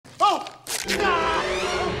Oh,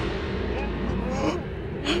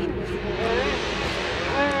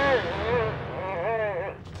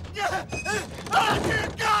 dear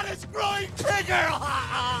God, it's growing bigger!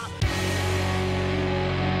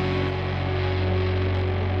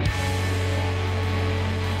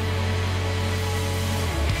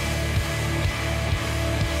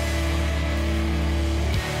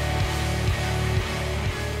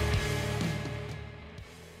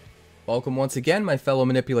 Welcome once again, my fellow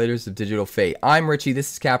manipulators of digital fate. I'm Richie,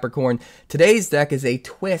 this is Capricorn. Today's deck is a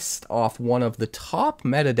twist off one of the top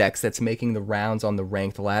meta decks that's making the rounds on the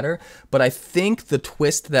ranked ladder, but I think the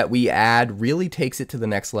twist that we add really takes it to the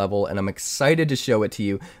next level, and I'm excited to show it to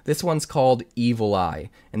you. This one's called Evil Eye,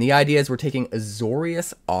 and the idea is we're taking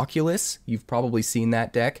Azorius Oculus. You've probably seen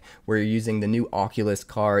that deck, where you're using the new Oculus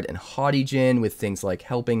card and Haughty Djinn with things like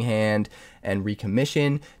Helping Hand and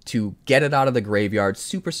Recommission to get it out of the graveyard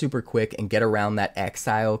super quick and get around that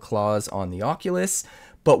exile clause on the Oculus.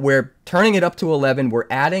 But we're turning it up to 11. We're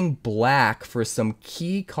adding black for some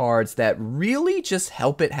key cards that really just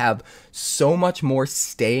help it have so much more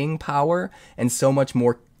staying power and so much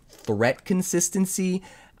more threat consistency,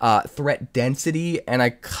 threat density, and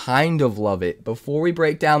I kind of love it. Before we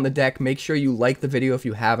break down the deck, make sure you like the video if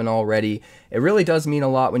you haven't already. It really does mean a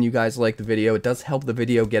lot when you guys like the video. It does help the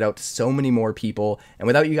video get out to so many more people, and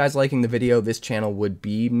without you guys liking the video, this channel would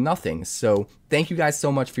be nothing. So thank you guys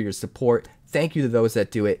so much for your support. Thank you to those that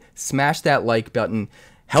do it. Smash that like button.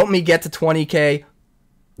 Help me get to 20K.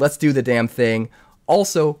 Let's do the damn thing.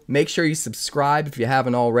 Also, make sure you subscribe if you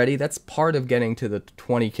haven't already. That's part of getting to the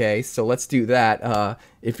 20K, so let's do that.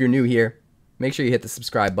 If you're new here, make sure you hit the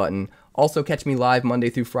subscribe button. Also, catch me live Monday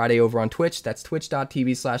through Friday over on Twitch. That's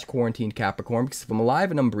twitch.tv/quarantinecapricorn, because if I'm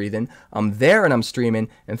alive and I'm breathing, I'm there and I'm streaming.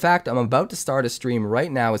 In fact, I'm about to start a stream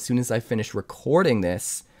right now as soon as I finish recording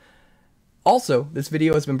this. Also, this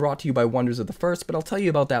video has been brought to you by Wonders of the First, but I'll tell you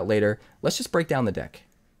about that later. Let's just break down the deck.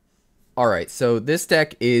 Alright, so this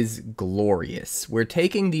deck is glorious. We're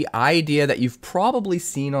taking the idea that you've probably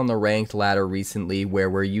seen on the ranked ladder recently, where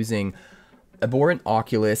we're using Abhorrent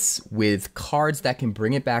Oculus with cards that can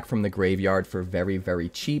bring it back from the graveyard for very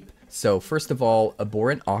cheap. So first of all,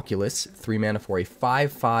 Abhorrent Oculus, 3 mana for a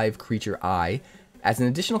 5/5 creature eye. As an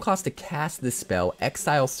additional cost to cast this spell,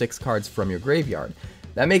 exile 6 cards from your graveyard.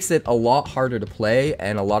 That makes it a lot harder to play,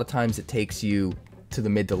 and a lot of times it takes you to the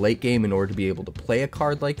mid to late game in order to be able to play a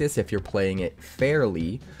card like this if you're playing it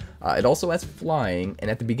fairly. It also has flying, and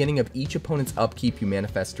at the beginning of each opponent's upkeep you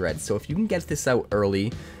manifest dread. So if you can get this out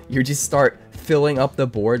early, you just start filling up the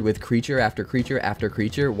board with creature after creature after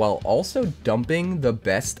creature, while also dumping the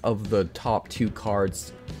best of the top 2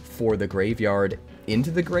 cards for the graveyard into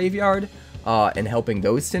the graveyard, and helping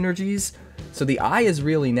those synergies. So the eye is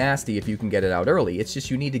really nasty if you can get it out early. It's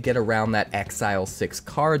just you need to get around that exile 6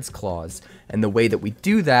 cards clause. And the way that we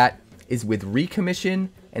do that is with Recommission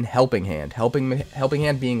and Helping Hand. Helping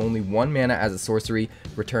Hand being only 1 mana as a sorcery,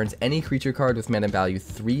 returns any creature card with mana value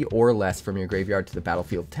 3 or less from your graveyard to the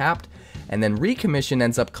battlefield tapped. And then Recommission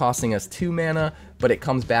ends up costing us 2 mana, but it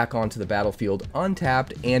comes back onto the battlefield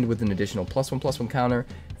untapped and with an additional +1/+1 counter.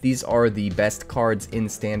 These are the best cards in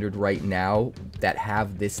Standard right now that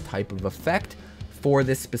have this type of effect for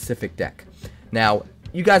this specific deck. Now,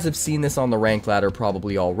 you guys have seen this on the ranked ladder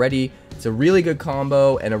probably already. It's a really good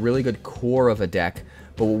combo and a really good core of a deck,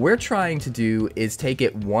 but what we're trying to do is take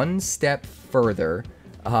it one step further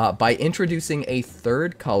by introducing a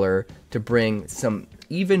third color to bring some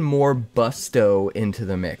even more busto into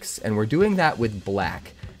the mix, and we're doing that with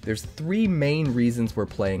black. There's 3 main reasons we're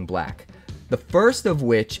playing black. The first of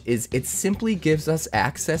which is it simply gives us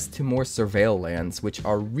access to more Surveil lands, which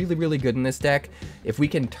are really good in this deck. If we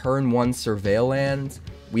can turn 1 Surveil land,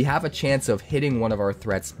 we have a chance of hitting one of our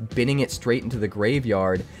threats, binning it straight into the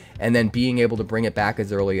graveyard, and then being able to bring it back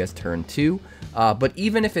as early as turn 2. But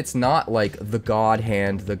even if it's not like the God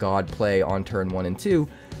hand, the God play on turn 1 and 2,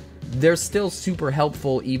 they're still super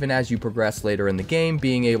helpful even as you progress later in the game,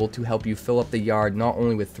 being able to help you fill up the yard not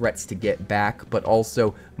only with threats to get back, but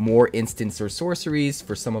also more instants or sorceries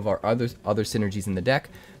for some of our other synergies in the deck.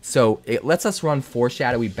 So it lets us run 4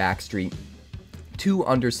 Shadowy Backstreet, 2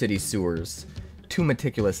 Undercity Sewers, 2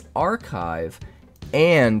 Meticulous Archive,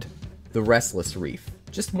 and the Restless Reef.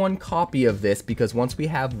 Just 1 copy of this, because once we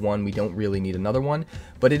have 1, we don't really need another one.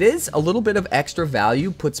 But it is a little bit of extra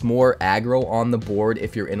value, puts more aggro on the board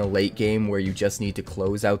if you're in a late game where you just need to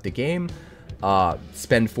close out the game.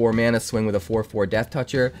 Spend 4 mana, swing with a 4/4 Death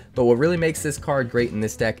Toucher. But what really makes this card great in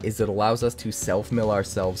this deck is it allows us to self-mill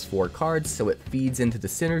ourselves 4 cards, so it feeds into the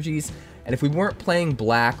synergies. And if we weren't playing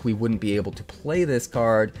black, we wouldn't be able to play this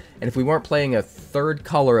card. And if we weren't playing a third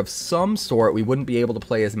color of some sort, we wouldn't be able to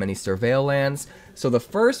play as many Surveil lands. So the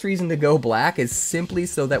first reason to go black is simply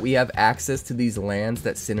so that we have access to these lands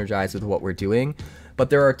that synergize with what we're doing. But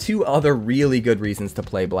there are two other really good reasons to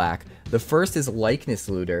play black. The first is Likeness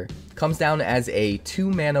Looter. Comes down as a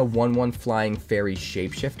 2-mana 1/1 flying fairy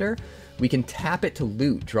shapeshifter. We can tap it to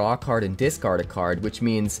loot, draw a card, and discard a card, which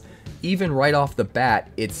means even right off the bat,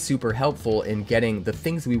 it's super helpful in getting the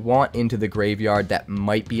things we want into the graveyard that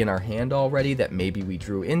might be in our hand already, that maybe we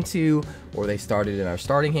drew into, or they started in our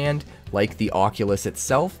starting hand, like the Oculus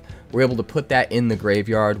itself. We're able to put that in the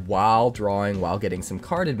graveyard while drawing, while getting some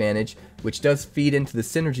card advantage, which does feed into the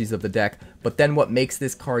synergies of the deck. But then what makes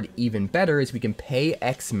this card even better is we can pay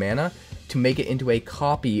X mana to make it into a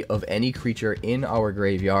copy of any creature in our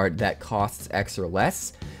graveyard that costs X or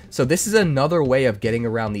less. So this is another way of getting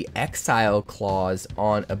around the exile clause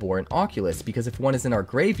on Abhorrent Oculus, because if one is in our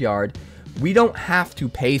graveyard, we don't have to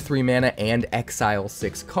pay 3 mana and exile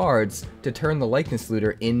 6 cards to turn the Likeness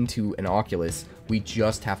Looter into an Oculus. We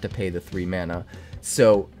just have to pay the 3 mana.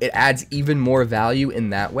 So it adds even more value in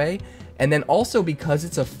that way. And then also because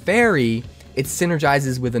it's a fairy, it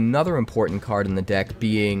synergizes with another important card in the deck,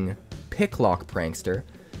 being Picklock Prankster.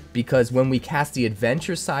 Because when we cast the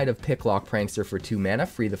adventure side of Picklock Prankster for 2 mana,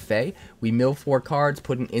 free the Fae, we mill 4 cards,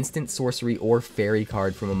 put an instant, sorcery, or fairy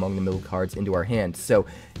card from among the milled cards into our hand. So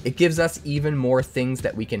it gives us even more things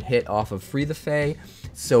that we can hit off of free the Fae,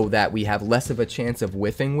 so that we have less of a chance of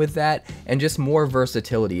whiffing with that, and just more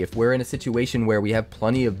versatility. If we're in a situation where we have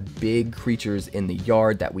plenty of big creatures in the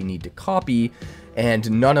yard that we need to copy,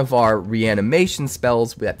 and none of our reanimation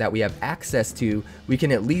spells that we have access to, we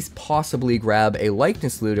can at least possibly grab a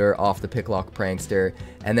Likeness Looter off the Picklock Prankster,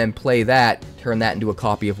 and then play that, turn that into a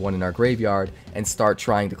copy of one in our graveyard, and start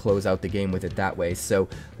trying to close out the game with it that way. So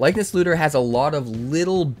Likeness Looter has a lot of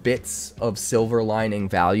little bits of silver lining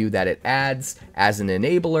value that it adds as an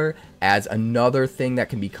enabler, as another thing that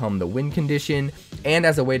can become the win condition, and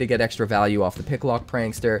as a way to get extra value off the Picklock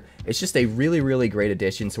Prankster. It's just a really, really great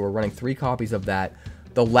addition, so we're running 3 copies of that.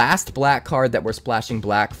 The last black card that we're splashing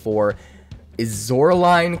black for is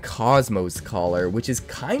Zoraline Cosmos Caller, which is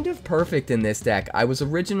kind of perfect in this deck. I was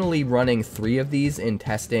originally running 3 of these in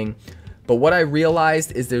testing, but what I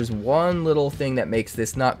realized is there's one little thing that makes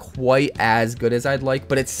this not quite as good as I'd like,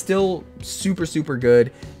 but it's still super, super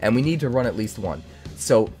good, and we need to run at least one.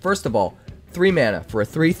 So first of all, 3 mana for a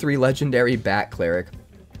 3/3 legendary Bat Cleric.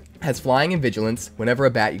 Has flying and vigilance. Whenever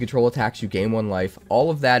a bat you control attacks, you gain 1 life.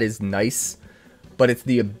 All of that is nice, but it's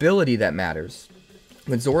the ability that matters.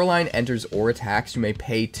 When Zoraline enters or attacks, you may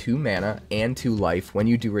pay 2 mana and 2 life. When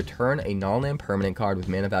you do, return a non-land permanent card with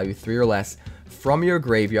mana value 3 or less from your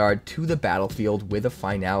graveyard to the battlefield with a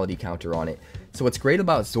finality counter on it. So what's great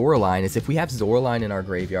about Zoraline is if we have Zoraline in our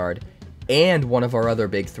graveyard and one of our other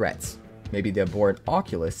big threats, maybe the Abhorrent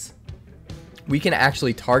Oculus, we can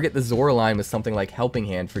actually target the Zoraline with something like Helping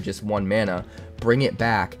Hand for just 1 mana, bring it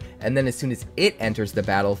back, and then as soon as it enters the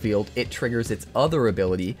battlefield, it triggers its other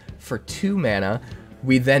ability for 2 mana.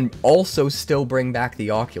 We then also still bring back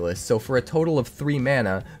the Oculus, so for a total of 3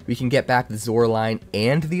 mana, we can get back the Zoraline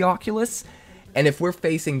and the Oculus. And if we're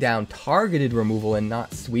facing down targeted removal and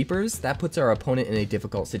not sweepers, that puts our opponent in a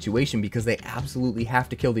difficult situation because they absolutely have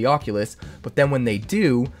to kill the Oculus, but then when they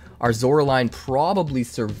do, our Zoraline probably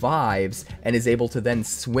survives and is able to then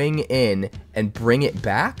swing in and bring it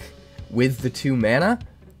back with the 2 mana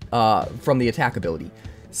from the attack ability.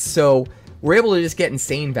 So we're able to just get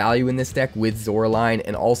insane value in this deck with Zoraline,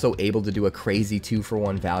 and also able to do a crazy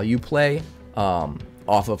 2-for-1 value play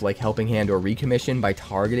off of like Helping Hand or Recommission by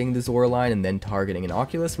targeting the Zoraline and then targeting an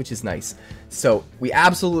Oculus, which is nice. So we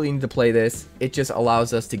absolutely need to play this. It just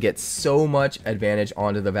allows us to get so much advantage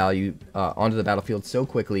onto the battlefield so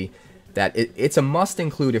quickly that it's a must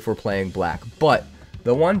include if we're playing black. But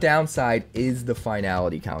the one downside is the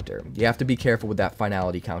finality counter. You have to be careful with that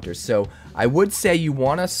finality counter. So I would say you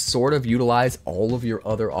want to sort of utilize all of your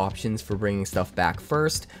other options for bringing stuff back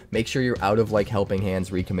first. Make sure you're out of like Helping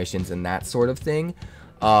Hands, Recommissions, and that sort of thing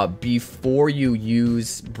before you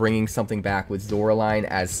use bringing something back with Zoraline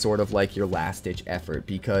as sort of like your last-ditch effort.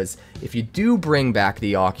 Because if you do bring back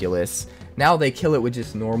the Oculus, now they kill it with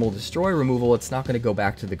just normal destroy removal. It's not going to go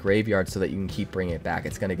back to the graveyard so that you can keep bringing it back.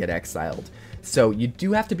 It's going to get exiled. So you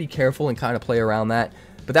do have to be careful and kind of play around that.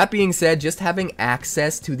 But that being said, just having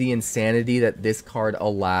access to the insanity that this card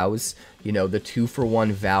allows, you know, the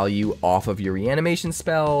 2-for-1 value off of your reanimation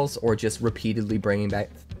spells, or just repeatedly bringing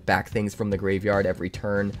back things from the graveyard every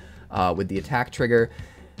turn with the attack trigger,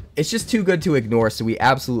 it's just too good to ignore, so we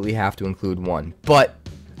absolutely have to include one. But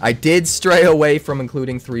I did stray away from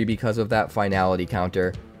including 3 because of that finality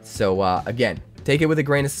counter. So again, take it with a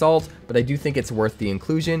grain of salt, but I do think it's worth the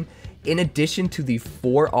inclusion. In addition to the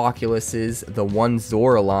 4 Oculuses, the 1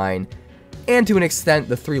 Zoraline, and to an extent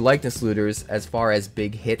the 3 Likeness Looters as far as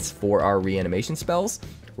big hits for our reanimation spells,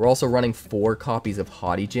 we're also running 4 copies of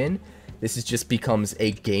Haughty Djinn. This just becomes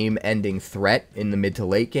a game-ending threat in the mid to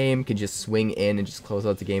late game, can just swing in and just close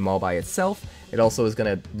out the game all by itself. It also is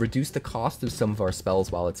going to reduce the cost of some of our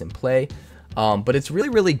spells while it's in play. But it's really,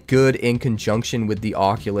 really good in conjunction with the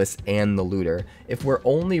Oculus and the Looter. If we're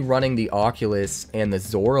only running the Oculus and the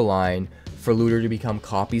Zoraline for Looter to become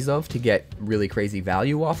copies of to get really crazy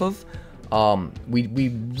value off of, we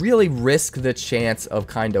really risk the chance of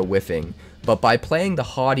kind of whiffing. But by playing the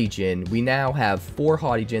Haughty Djinn, we now have 4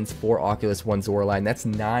 Haughty Djinns, 4 Oculus, 1 Zoraline. That's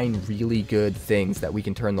 9 really good things that we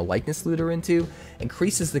can turn the Likeness Looter into.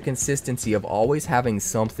 Increases the consistency of always having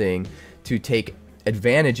something to take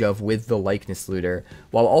advantage of with the Likeness Looter,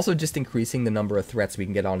 while also just increasing the number of threats we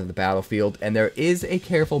can get onto the battlefield. And there is a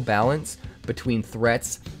careful balance between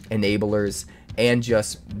threats, enablers, and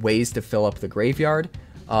just ways to fill up the graveyard.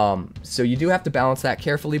 So you do have to balance that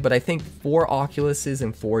carefully, but I think 4 Oculuses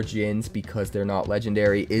and 4 Djinns, because they're not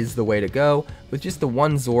legendary, is the way to go, with just the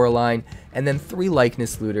 1 Zoraline, and then 3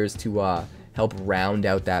 Likeness Looters to help round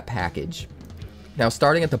out that package. Now,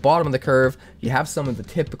 starting at the bottom of the curve, you have some of the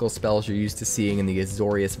typical spells you're used to seeing in the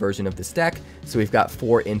Azorius version of this deck. So we've got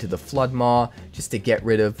 4 Into the Flood Maw, just to get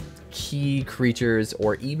rid of key creatures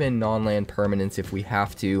or even non-land permanents if we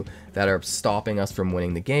have to, that are stopping us from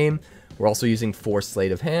winning the game. We're also using 4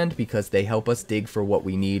 Sleight of Hand because they help us dig for what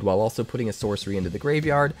we need while also putting a sorcery into the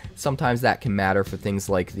graveyard. Sometimes that can matter for things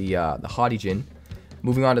like the Haughty Djinn.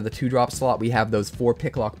 Moving on to the 2-drop slot, we have those 4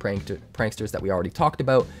 Picklock Pranksters that we already talked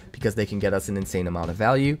about because they can get us an insane amount of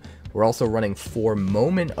value. We're also running 4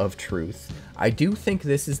 Moment of Truth. I do think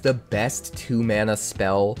this is the best 2-mana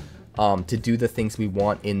spell to do the things we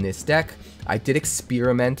want in this deck. I did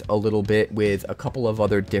experiment a little bit with a couple of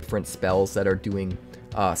other different spells that are doing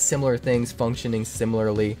similar things, functioning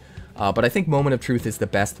similarly, but I think Moment of Truth is the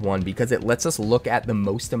best one because it lets us look at the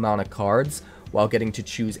most amount of cards while getting to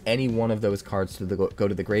choose any one of those cards to go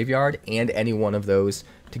to the graveyard and any one of those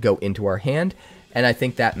to go into our hand, and I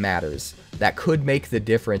think that matters. That could make the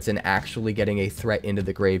difference in actually getting a threat into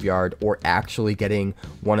the graveyard or actually getting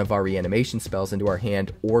one of our reanimation spells into our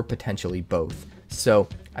hand, or potentially both. So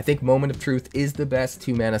I think Moment of Truth is the best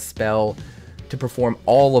 2-mana spell to perform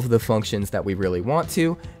all of the functions that we really want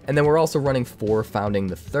to. And then we're also running 4 Founding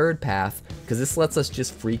the Third Path, because this lets us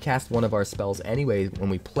just free cast one of our spells anyway when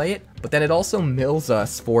we play it, but then it also mills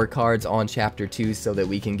us 4 cards on Chapter 2 so that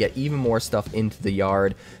we can get even more stuff into the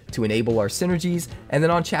yard to enable our synergies, and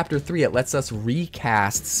then on Chapter 3 it lets us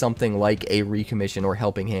recast something like a Recommission or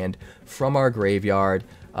Helping Hand from our graveyard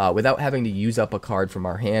without having to use up a card from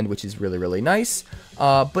our hand, which is really, really nice.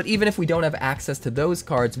 But even if we don't have access to those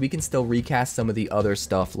cards, we can still recast some of the other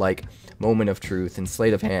stuff like Moment of Truth and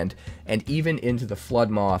Sleight of Hand, and even Into the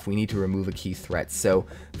Flood Maw if we need to remove a key threat. So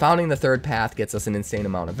Founding the Third Path gets us an insane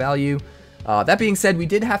amount of value. That being said, we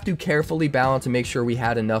did have to carefully balance and make sure we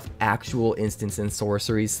had enough actual instants and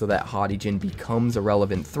sorceries so that Haughty Djinn becomes a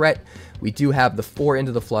relevant threat. We do have the 4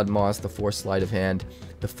 Into the Flood Maws, the 4 Sleight of Hand,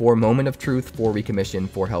 the 4 Moment of Truth, 4 Recommission,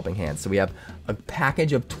 4 Helping Hand. So we have a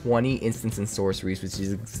package of 20 instants and sorceries, which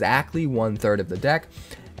is exactly 1/3 of the deck.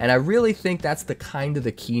 And I really think that's the kind of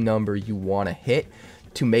the key number you want to hit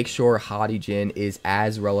to make sure Haughty Djinn is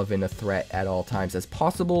as relevant a threat at all times as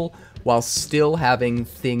possible, while still having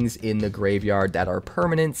things in the graveyard that are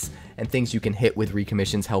permanents and things you can hit with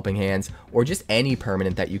Recommissions, Helping Hands, or just any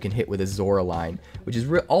permanent that you can hit with a Zoraline, which is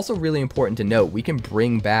also really important to note. We can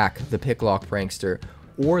bring back the Picklock Prankster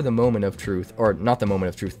or the Moment of Truth, or not the Moment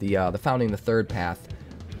of Truth, the Founding the Third Path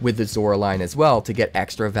with the Zoraline as well to get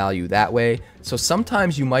extra value that way. So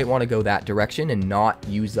sometimes you might want to go that direction and not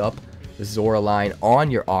use up the Zoraline on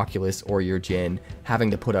your Oculus or your Djinn, having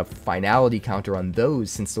to put a finality counter on those,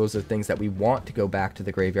 since those are things that we want to go back to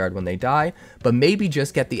the graveyard when they die, but maybe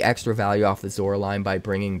just get the extra value off the Zoraline by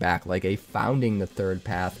bringing back like a Founding the Third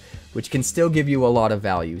Path, which can still give you a lot of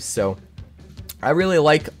value. So I really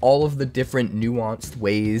like all of the different nuanced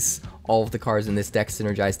ways all of the cards in this deck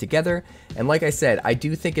synergize together, and like I said, I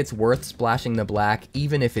do think it's worth splashing the black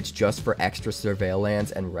even if it's just for extra Surveil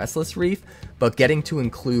lands and Restless Reef, but getting to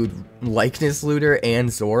include Likeness Looter and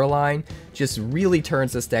Zoraline just really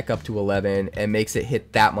turns this deck up to 11 and makes it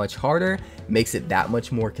hit that much harder, makes it that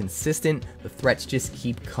much more consistent. The threats just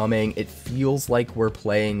keep coming. It feels like we're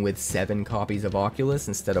playing with 7 copies of Oculus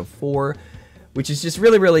instead of 4, which is just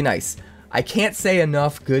really, really nice. I can't say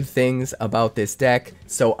enough good things about this deck,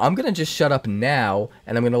 so I'm going to just shut up now,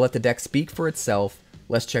 and I'm going to let the deck speak for itself.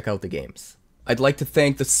 Let's check out the games. I'd like to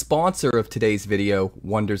thank the sponsor of today's video,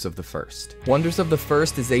 Wonders of the First. Wonders of the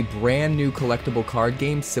First is a brand new collectible card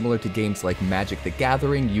game similar to games like Magic the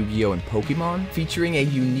Gathering, Yu-Gi-Oh! And Pokemon, featuring a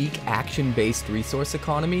unique action-based resource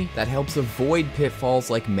economy that helps avoid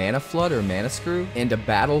pitfalls like Mana Flood or Mana Screw, and a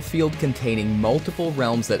battlefield containing multiple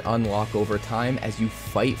realms that unlock over time as you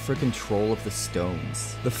fight for control of the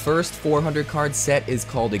stones. The first 400 card set is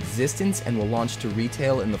called Existence and will launch to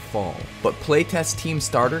retail in the fall, but playtest team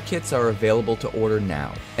starter kits are available to order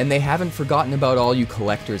now. And they haven't forgotten about all you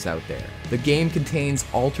collectors out there. The game contains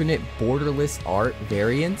alternate borderless art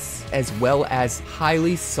variants, as well as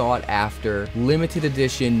highly sought after limited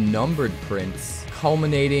edition numbered prints,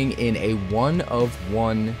 culminating in a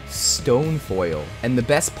one-of-one stone foil. And the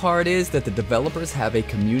best part is that the developers have a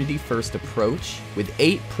community-first approach, with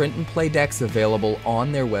 8 print-and-play decks available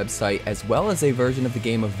on their website, as well as a version of the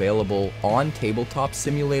game available on Tabletop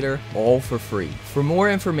Simulator, all for free. For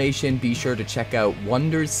more information, be sure to check out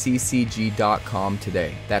wondersccg.com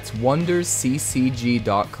today. That's wondersccg.com.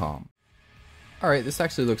 Alright, this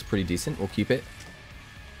actually looks pretty decent. We'll keep it.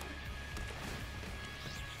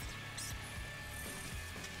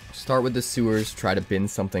 Start with the sewers, try to bin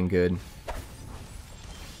something good.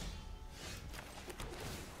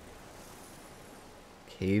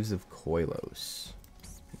 Caves of Koilos.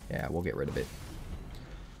 Yeah, we'll get rid of it.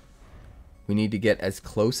 We need to get as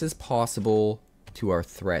close as possible to our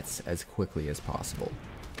threats as quickly as possible.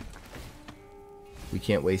 We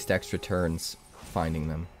can't waste extra turns finding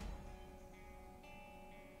them.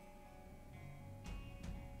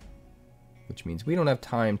 Which means we don't have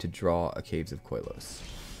time to draw a Caves of Koilos.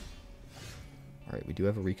 Alright, we do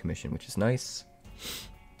have a recommission, which is nice.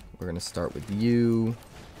 We're going to start with you.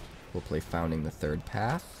 We'll play Founding the Third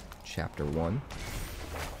Path, Chapter 1.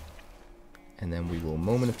 And then we will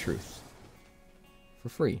Moment of Truth. For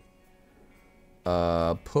free.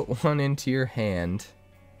 Put one into your hand.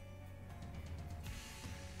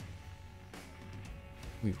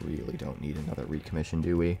 We really don't need another recommission,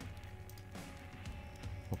 do we?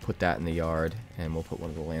 We'll put that in the yard, and we'll put one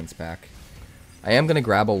of the lands back. I am going to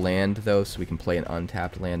grab a land, though, so we can play an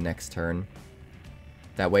untapped land next turn.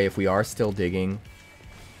 That way, if we are still digging,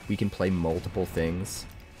 we can play multiple things.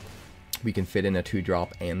 We can fit in a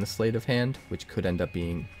 2-drop and the Sleight of Hand, which could end up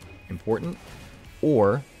being important.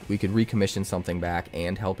 Or, we could recommission something back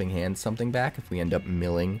and Helping Hand something back if we end up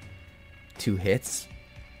milling 2 hits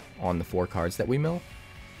on the 4 cards that we mill.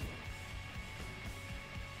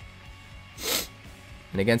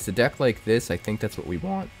 And against a deck like this, I think that's what we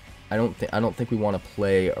want. I don't think we want to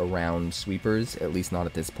play around sweepers, at least not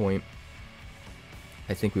at this point.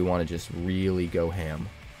 I think we want to just really go ham.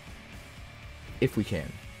 If we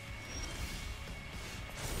can.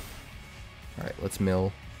 Alright, let's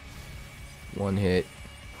mill. 1 hit.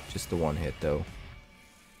 Just the 1 hit, though.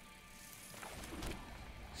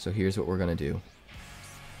 So here's what we're going to do.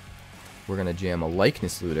 We're going to jam a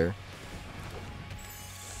Likeness Looter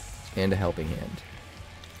and a Helping Hand.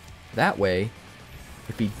 That way,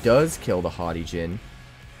 if he does kill the Haughty Djinn,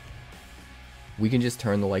 we can just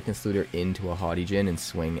turn the Likeness Looter into a Haughty Djinn and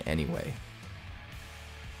swing anyway.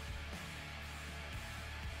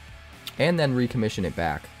 And then recommission it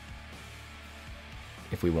back,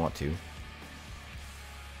 if we want to.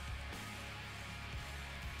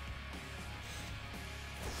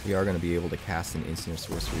 We are going to be able to cast an instant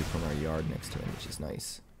sorcery from our yard next turn, which is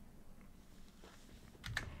nice.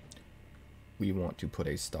 We want to put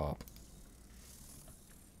a stop.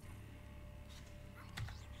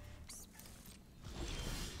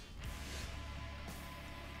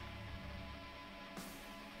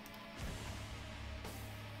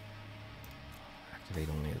 Activate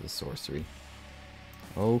only as a sorcery.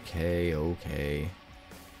 Okay, okay.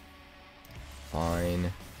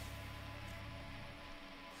 Fine.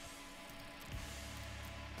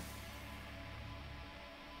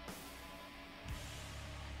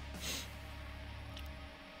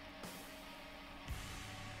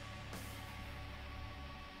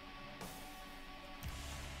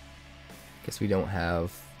 Guess we don't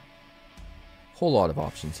have a whole lot of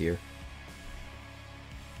options here.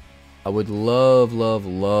 I would love, love,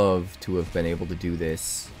 love to have been able to do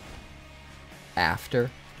this after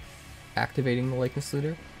activating the Likeness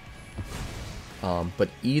Looter. But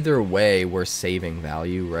either way, we're saving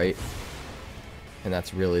value, right? And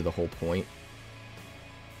that's really the whole point.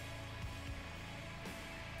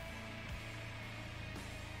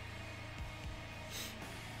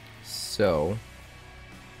 So,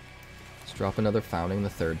 let's drop another Founding the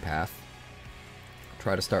Third Path.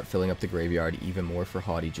 Try to start filling up the graveyard even more for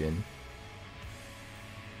Haughty Djinn.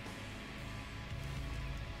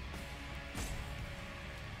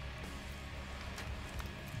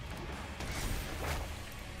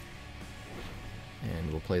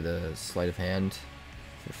 play the Sleight of Hand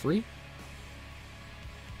for free.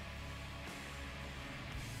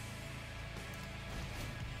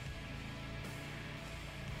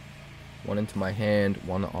 One into my hand,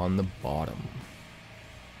 one on the bottom.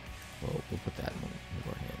 Well, we'll put that in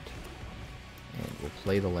our hand. And we'll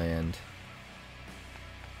play the land.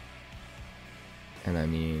 And I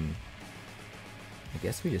mean, I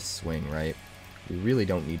guess we just swing, right? We really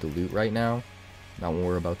don't need to loot right now. Not when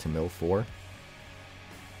we're about to mill 4.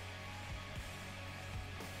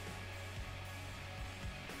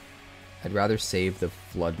 I'd rather save the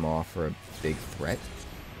Flood Maw for a big threat,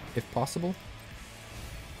 if possible.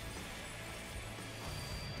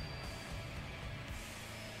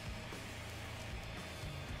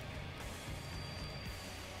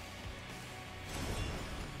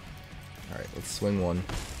 Alright, let's swing one.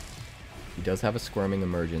 He does have a Squirming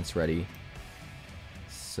Emergence ready.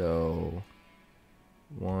 So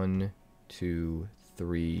 1, 2,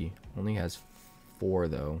 3. Only has 4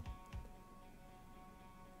 though.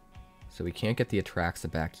 So we can't get the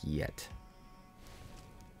Atraxa back yet.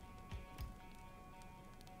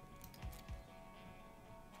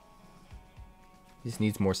 He just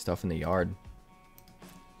needs more stuff in the yard.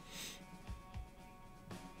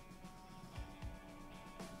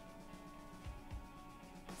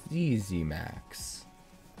 Easy max.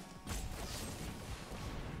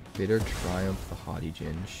 Bitter Triumph the Haughty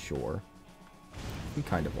Djinn, sure. We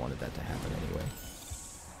kind of wanted that to happen anyway.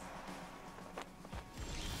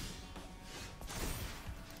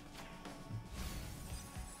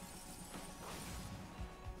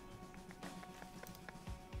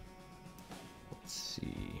 Let's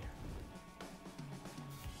see.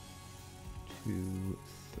 2,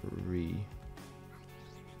 3.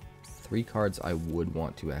 3 cards I would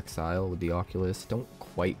want to exile with the Oculus. Don't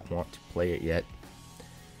quite want to play it yet.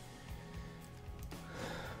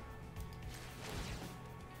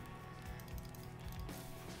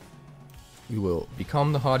 We will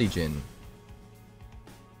become the Haughty Djinn.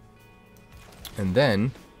 And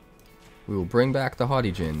then we will bring back the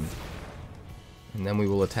Haughty Djinn. And then we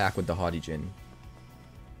will attack with the Haughty Djinn.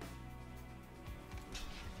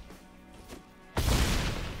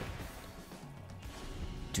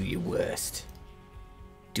 Do your worst.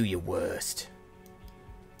 Do your worst.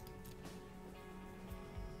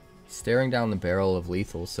 Staring down the barrel of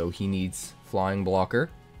lethal, so he needs flying blocker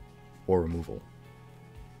or removal.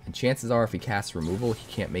 And chances are if he casts removal,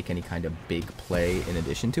 he can't make any kind of big play in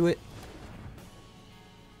addition to it.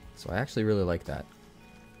 So I actually really like that.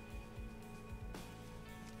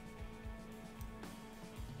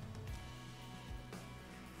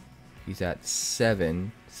 He's at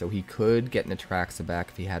 7, so he could get an Atraxa back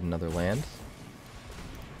if he had another land.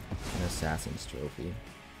 An Assassin's Trophy.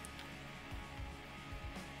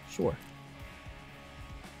 Sure.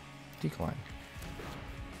 Decline.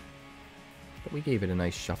 But we gave it a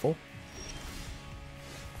nice shuffle.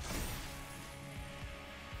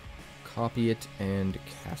 Copy it and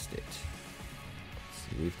cast it. Let's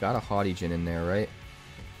see, we've got a Haughty Djinn in there, right?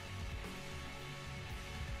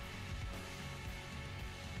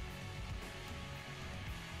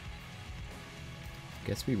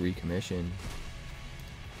 Guess we recommission.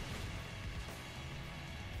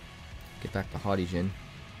 Get back the Haughty Djinn.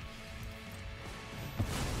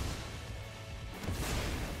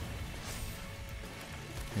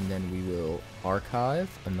 And then we will archive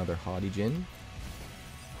another Haughty Djinn.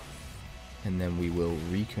 And then we will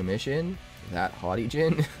recommission that Haughty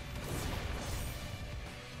Djinn.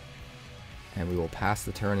 And we will pass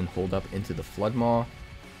the turn and hold up Into the Flood Maw.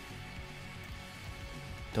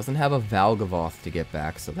 Doesn't have a Valgavoth to get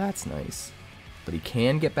back, so that's nice. But he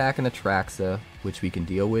can get back an Atraxa, which we can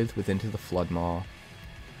deal with Into the Flood Maw.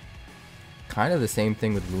 Kind of the same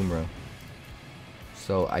thing with Lumra.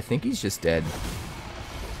 So I think he's just dead.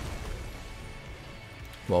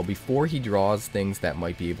 Well, before he draws things that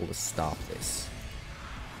might be able to stop this.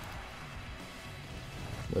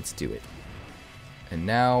 Let's do it. And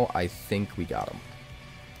now I think we got him.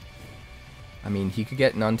 I mean, he could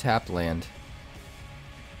get an untapped land.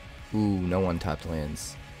 Ooh, no untapped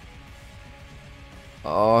lands.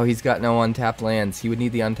 Oh, he's got no untapped lands. He would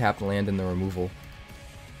need the untapped land and the removal.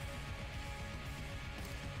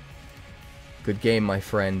 Good game, my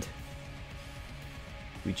friend.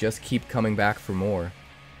 We just keep coming back for more.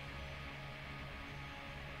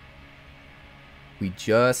 We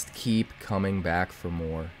just keep coming back for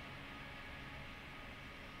more.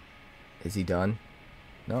 Is he done?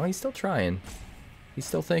 No, he's still trying. He's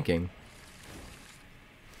still thinking.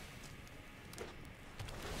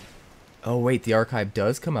 Oh wait, the archive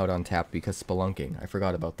does come out untapped because spelunking. I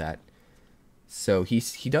forgot about that. So he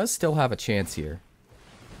does still have a chance here.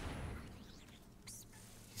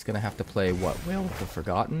 He's gonna have to play what? Will of the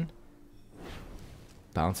Forgotten?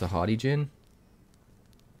 Bounce a Haughty Djinn?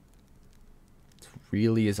 It's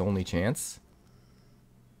really his only chance.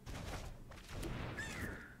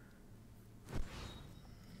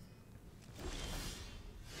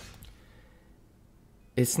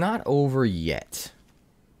 It's not over yet.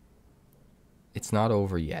 It's not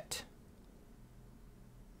over yet.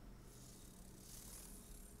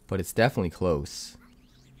 But it's definitely close.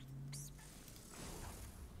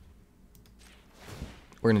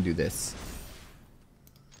 We're gonna do this.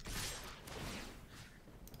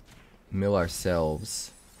 Mill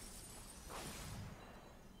ourselves.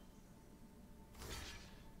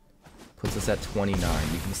 Puts us at 29.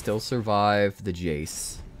 We can still survive the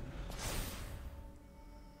Jace.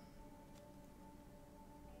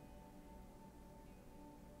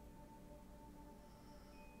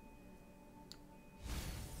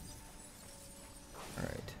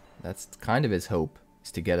 Alright. That's kind of his hope,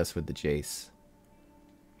 is to get us with the Jace.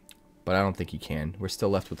 But I don't think he can. We're still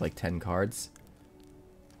left with like 10 cards.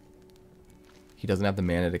 He doesn't have the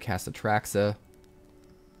mana to cast Atraxa.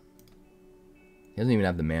 He doesn't even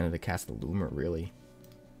have the mana to cast the Loomer, really.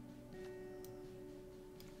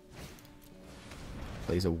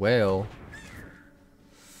 Plays a Whale.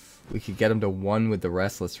 We could get him to 1 with the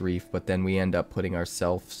Restless Reef, but then we end up putting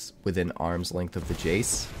ourselves within arm's length of the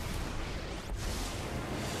Jace.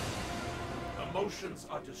 Emotions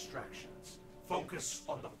are distractions. Focus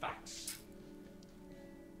on the facts.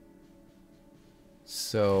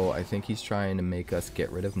 So, I think he's trying to make us get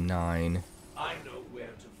rid of 9. I know where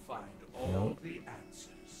to find all the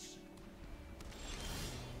answers.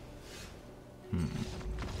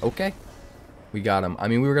 Okay. We got him. I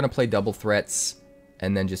mean, we were going to play double threats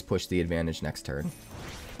and then just push the advantage next turn.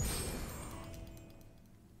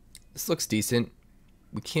 This looks decent.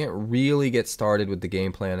 We can't really get started with the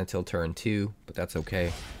game plan until turn 2, but that's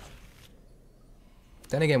okay.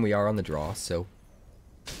 Then again, we are on the draw, so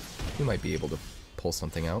we might be able to pull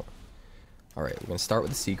something out. Alright, we're going to start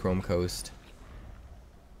with the Seachrome Coast.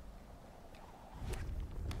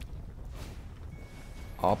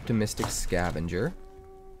 Optimistic Scavenger.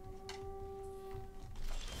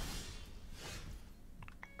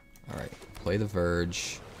 Alright, play the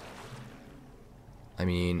Verge. I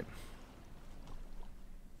mean,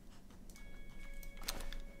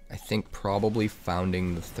 I think probably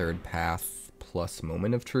founding the third path plus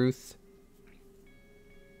Moment of Truth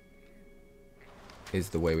is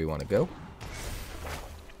the way we want to go.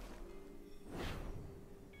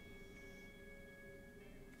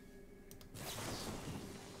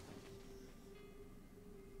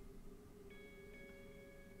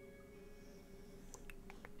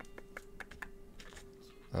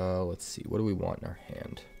 Let's see, what do we want in our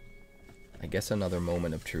hand? I guess another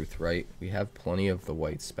Moment of Truth, right? We have plenty of the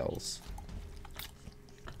white spells.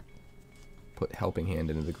 Put Helping Hand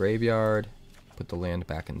into the graveyard. Put the land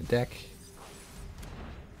back in the deck.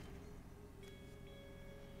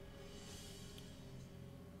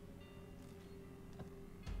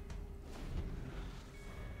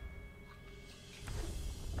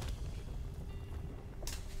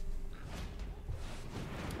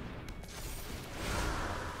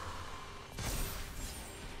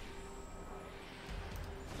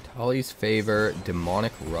 Holly's Favor,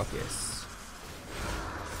 Demonic Ruckus.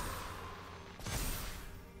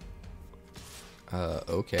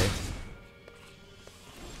 Okay.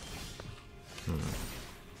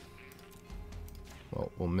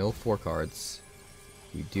 Well, we'll mill 4 cards.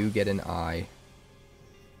 We do get an eye.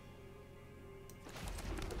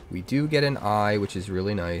 We do get an eye, which is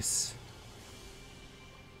really nice.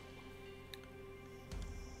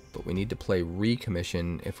 But we need to play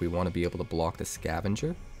Recommission if we want to be able to block the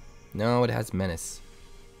Scavenger. No, it has Menace.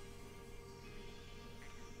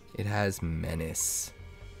 It has Menace.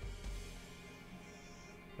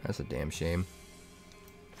 That's a damn shame.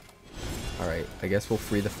 Alright, I guess we'll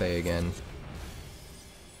free the Fae again.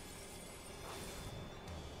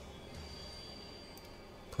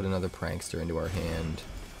 Put another Prankster into our hand.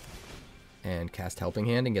 And cast Helping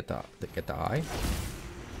Hand and get the eye.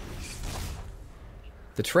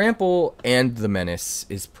 The Trample and the Menace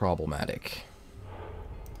is problematic.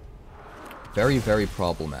 Very, very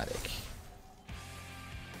problematic.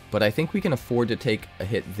 But I think we can afford to take a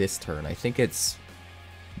hit this turn. I think it's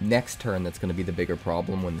next turn that's going to be the bigger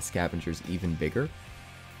problem when the Scavenger's even bigger.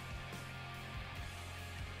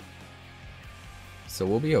 So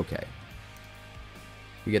we'll be okay.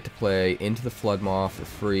 We get to play Into the Flood Maw for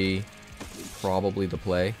free. Probably the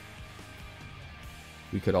play.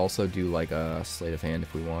 We could also do like a Sleight of Hand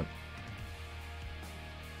if we want.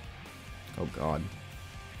 Oh god.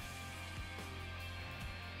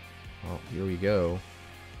 Well, here we go.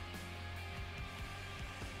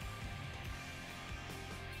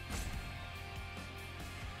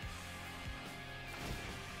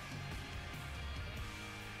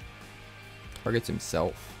 Targets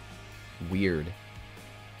himself. Weird.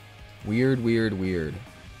 Weird, weird, weird.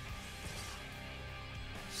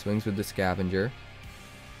 Swings with the scavenger.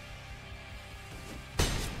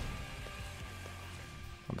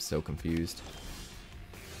 I'm so confused.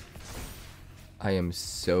 I am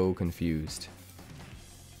so confused.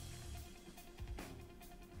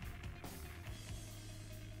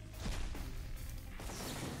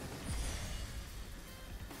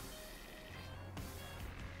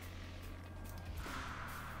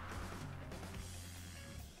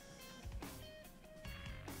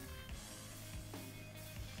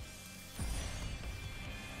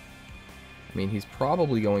 I mean, he's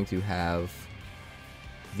probably going to have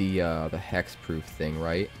the hexproof thing,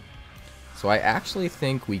 right? So I actually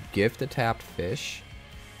think we gift a tapped fish,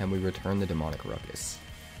 and we return the demonic ruckus.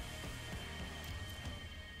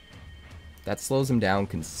 That slows him down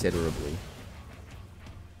considerably.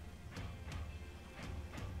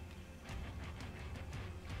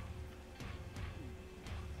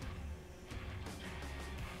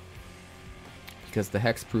 Because the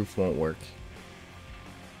hexproof won't work.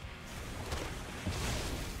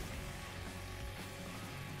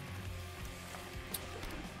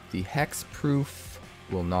 The hexproof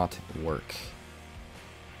will not work.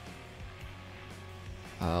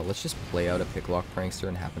 Let's just play out a Picklock Prankster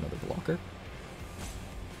and have another blocker.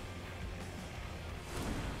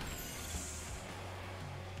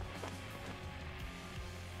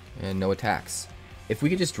 And no attacks. If we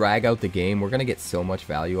could just drag out the game, we're going to get so much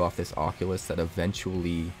value off this Oculus that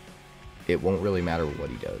eventually it won't really matter what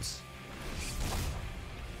he does.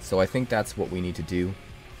 So I think that's what we need to do.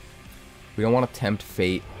 We don't want to tempt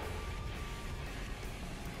fate.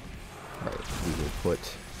 Alright, we will put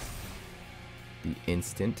the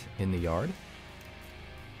instant in the yard.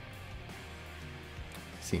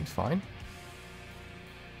 Seems fine.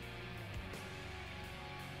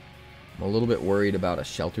 I'm a little bit worried about a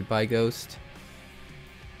Sheltered by Ghost.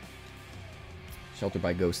 Sheltered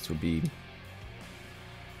by Ghosts would be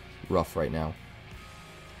rough right now.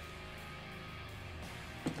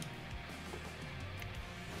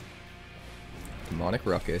 Demonic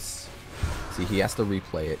Ruckus. See, he has to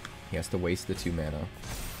replay it. He has to waste the 2 mana.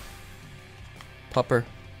 Pupper.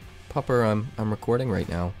 Pupper, I'm recording right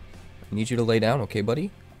now. I need you to lay down, okay,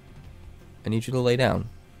 buddy? I need you to lay down.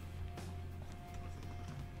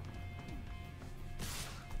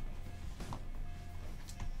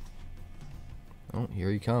 Oh,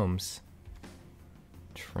 here he comes.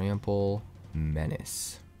 Trample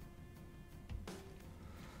Menace.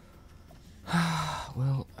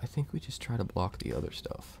 Well, I think we just try to block the other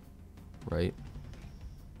stuff, right?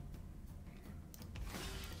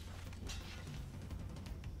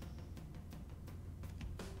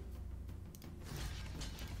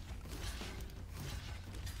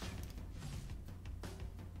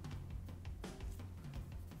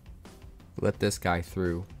 Let this guy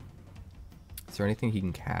through. Is there anything he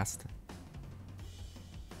can cast?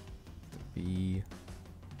 B4.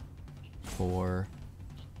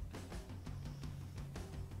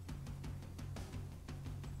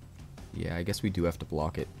 Yeah, I guess we do have to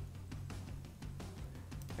block it.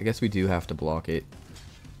 I guess we do have to block it.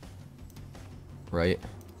 Right?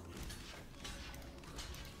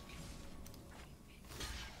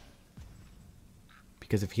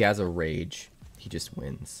 Because if he has a rage, he just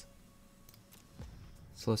wins.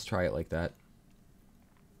 So let's try it like that.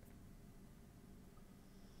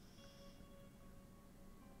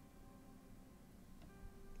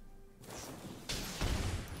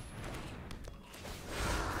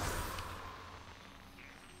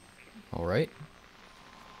 Alright.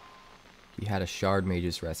 He had a Shard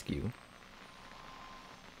Mage's Rescue,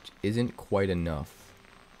 which isn't quite enough.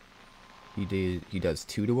 He does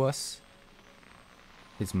 2 to us.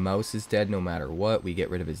 His mouse is dead no matter what. We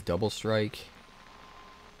get rid of his double strike.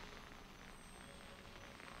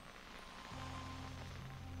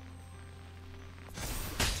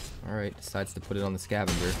 Alright, decides to put it on the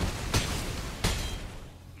scavenger.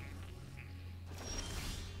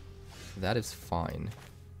 That is fine.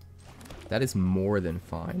 That is more than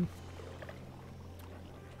fine.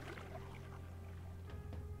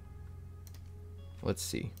 Let's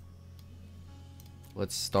see.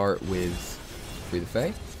 Let's start with Free the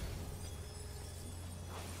Fae.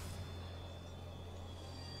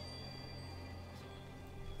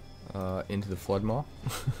 Into the Flood Maw.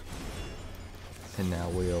 And now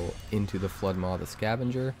we'll Into the Flood Maw the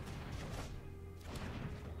Scavenger.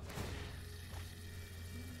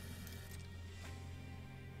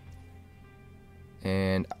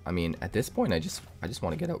 And I mean, at this point, I just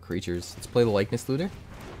want to get out creatures. Let's play the Likeness Looter,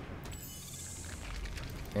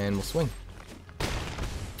 and we'll swing.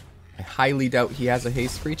 I highly doubt he has a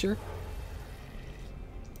haste creature,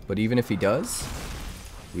 But even if he does,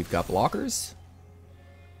 we've got blockers.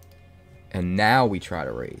 And now we try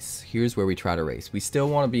to race. Here's where we try to race. We still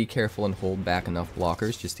want to be careful and hold back enough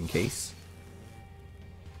blockers just in case.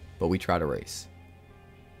 But we try to race.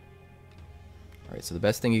 Alright, so the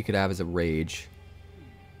best thing you could have is a Rage,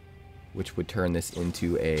 which would turn this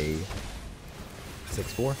into a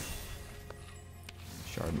 6/4.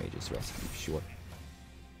 Shard Mage's Rescue, sure.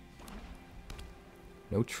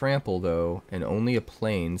 No trample though, and only a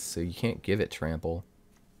plains, so you can't give it trample.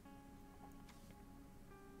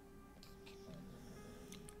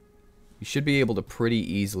 You should be able to pretty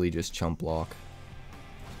easily just chump block.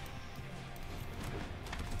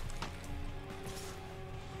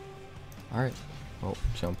 Alright, well,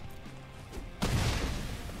 chump. I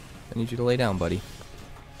need you to lay down, buddy.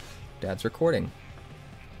 Dad's recording.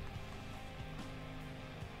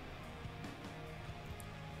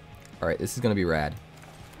 Alright, this is going to be rad.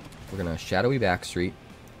 We're going to Shadowy Backstreet.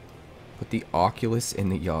 Put the Oculus in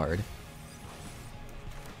the yard.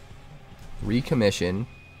 Recommission.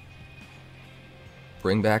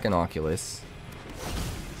 Bring back an Oculus.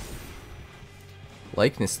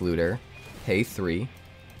 Likeness Looter. Pay 3.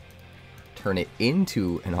 Turn it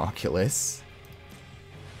into an Oculus.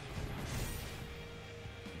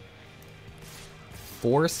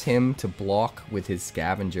 Force him to block with his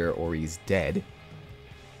Scavenger or he's dead.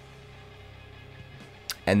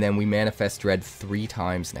 And then we Manifest Dread 3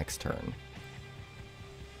 times next turn.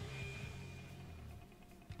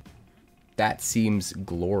 That seems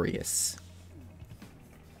glorious.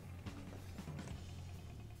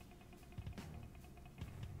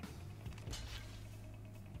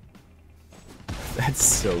 That's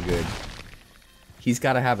so good. He's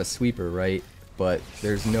got to have a sweeper, right? But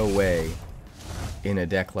there's no way in a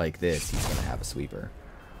deck like this he's going to have a sweeper.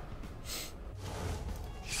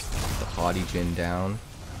 The Haughty Djinn down.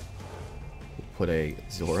 We'll put a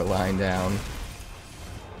Zoraline down.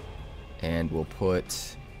 And we'll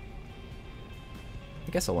put,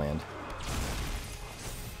 I guess, a land.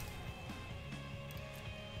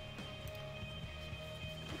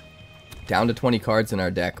 Down to 20 cards in our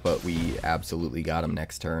deck, but we absolutely got him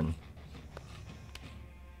next turn.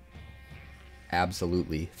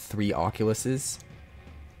 Absolutely. 3 Oculuses.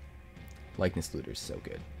 Likeness Looter is so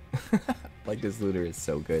good. Likeness Looter is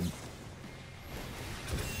so good.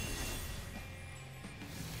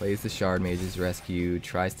 Plays the Shard Mage's Rescue.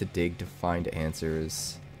 Tries to dig to find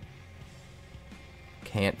answers.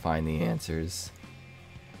 Can't find the answers.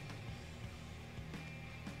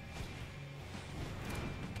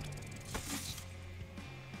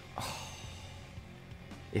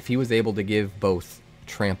 If he was able to give both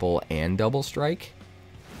trample and double strike,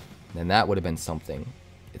 then that would have been something.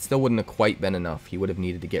 It still wouldn't have quite been enough. He would have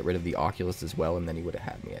needed to get rid of the Oculus as well, and then he would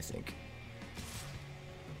have had me, I think.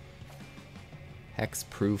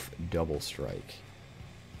 Hexproof double strike.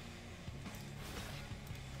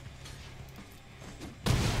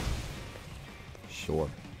 Sure.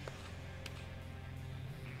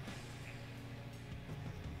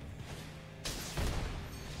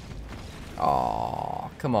 Aw,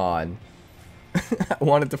 come on. I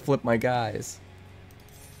wanted to flip my guys.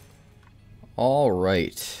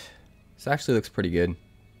 Alright. This actually looks pretty good.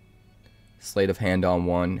 Sleight of Hand on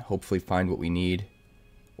 1. Hopefully find what we need.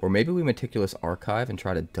 Or maybe we Meticulous Archive and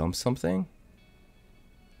try to dump something.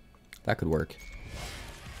 That could work.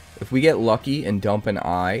 If we get lucky and dump an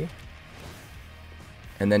eye,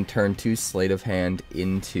 and then turn 2 Sleight of Hand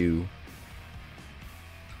into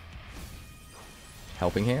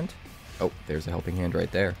Helping Hand. Oh, there's a Helping Hand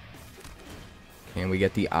right there. Can we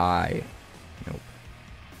get the eye? Nope.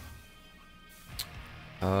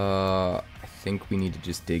 I think we need to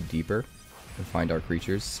just dig deeper and find our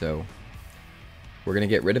creatures, so we're going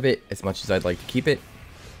to get rid of it as much as I'd like to keep it.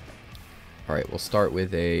 Alright, we'll start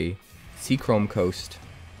with a Seachrome Coast.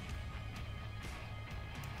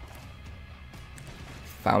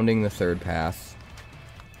 Founding the Third Path.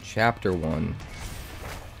 Chapter 1.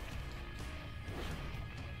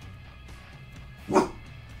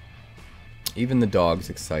 Even the dog's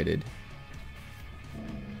excited.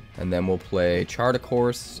 And then we'll play Chart a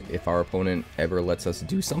Course if our opponent ever lets us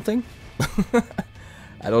do something.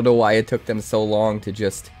 I don't know why it took them so long to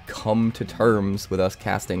just come to terms with us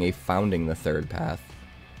casting a Founding the Third Path.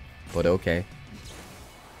 But okay.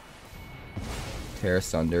 Tear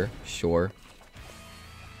Asunder, sure.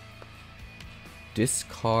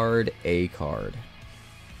 Discard a card.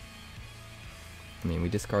 I mean, we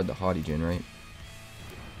discard the Haughty Djinn, right?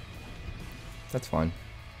 That's fine.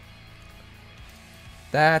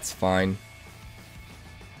 That's fine.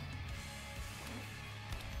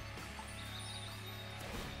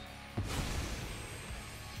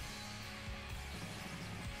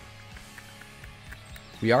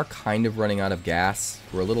 We are kind of running out of gas.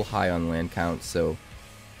 We're a little high on land count, so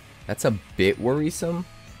that's a bit worrisome.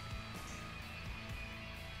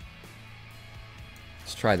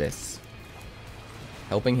 Let's try this.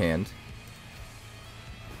 Helping Hand.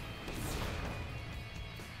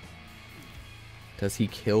 Does he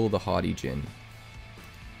kill the Haughty Djinn?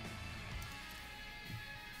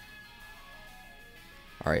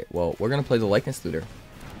 Alright, well, we're going to play the Likeness Looter.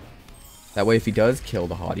 That way, if he does kill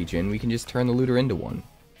the Haughty Djinn, we can just turn the looter into one.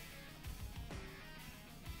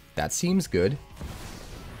 That seems good.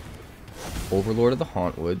 Overlord of the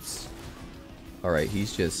Hauntwoods. Alright,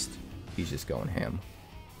 he's just going ham.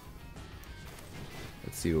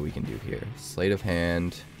 Let's see what we can do here. Sleight of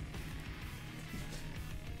Hand.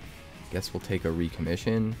 Guess we'll take a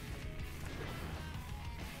Recommission.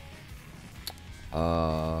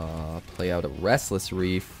 Play out a Restless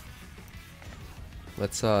Reef.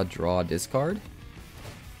 Let's draw a discard.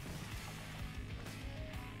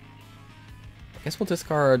 I guess we'll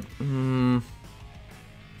discard.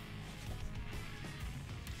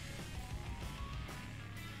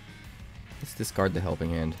 Let's discard the Helping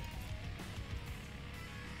Hand.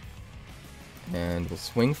 And we'll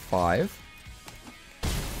swing 5.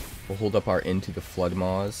 We'll hold up our Into the Flood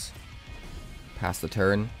Maws. Pass the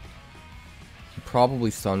turn. He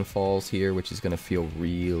probably Sunfalls here, which is going to feel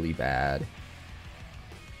really bad.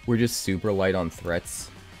 We're just super light on threats.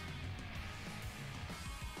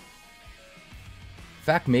 In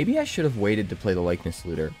fact, maybe I should have waited to play the Likeness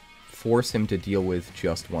Looter. Force him to deal with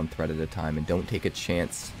just one threat at a time, and don't take a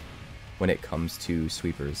chance when it comes to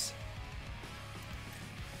sweepers.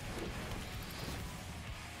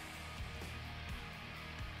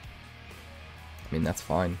 I mean, that's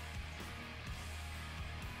fine.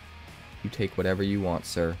 You take whatever you want,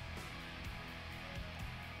 sir.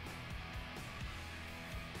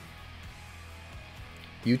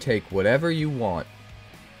 You take whatever you want.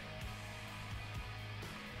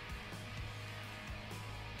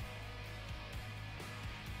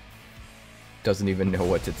 Doesn't even know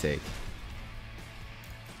what to take.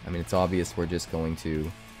 I mean, it's obvious we're just going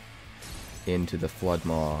to Into the Flood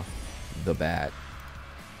Maw, the bat.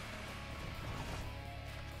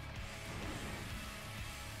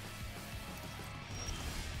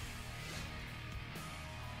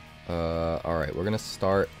 Alright, we're gonna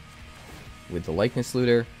start with the Likeness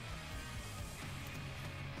Looter.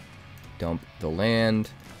 Dump the land.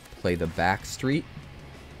 Play the Backstreet.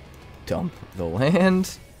 Dump the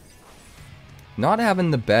land. Not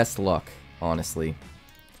having the best luck, honestly.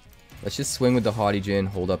 Let's just swing with the Haughty Djinn,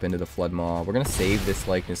 hold up Into the Flood Maw. We're gonna save this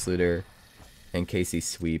Likeness Looter in case he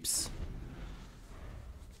sweeps.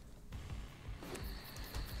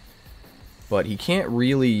 But he can't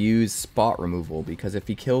really use spot removal, because if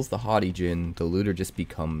he kills the Haughty Djinn, the looter just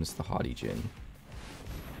becomes the Haughty Djinn.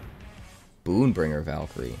 Boonbringer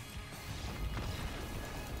Valkyrie.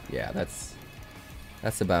 Yeah, that's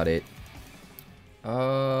about it.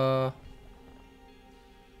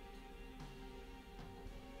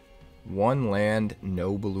 One land,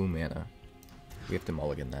 no blue mana. We have to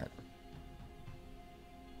mulligan that.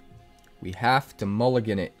 We have to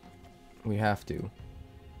mulligan it. We have to.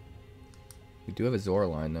 We do have a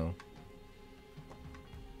Zoraline, though.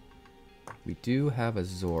 We do have a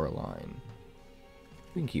Zoraline.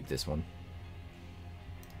 We can keep this one.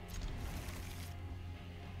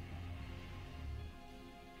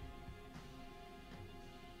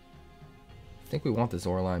 I think we want the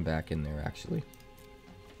Zoraline back in there, actually.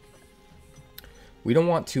 We don't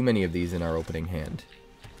want too many of these in our opening hand.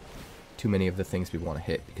 Too many of the things we want to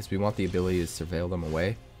hit, because we want the ability to surveil them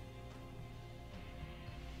away.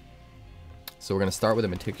 So we're going to start with a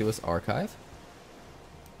Meticulous Archive.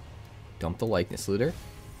 Dump the Likeness Looter.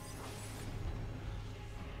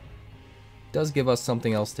 Does give us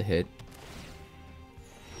something else to hit.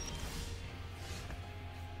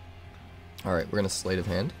 Alright, we're going to Sleight of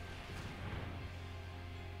Hand.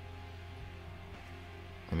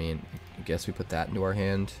 I mean, I guess we put that into our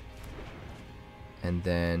hand. And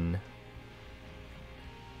then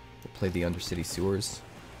we'll play the Undercity Sewers.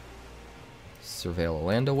 Surveil a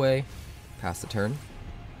land away. Pass the turn.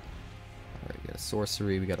 Alright, we got a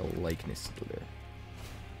sorcery, we got a Likeness Looter.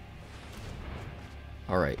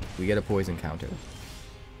 Alright, we get a poison counter.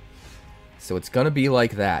 So it's gonna be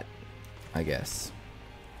like that, I guess.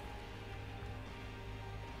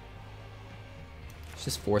 Let's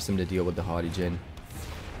just force him to deal with the Haughty Djinn.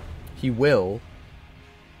 He will,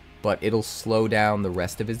 but it'll slow down the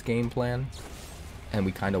rest of his game plan. And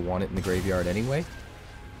we kind of want it in the graveyard anyway.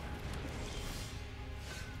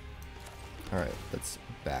 Alright, let's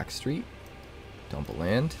Backstreet. Dump a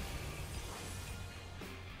land.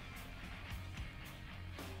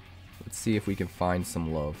 Let's see if we can find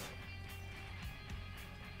some love.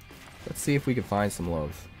 Let's see if we can find some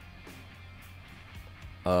love.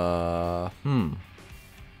 I mean,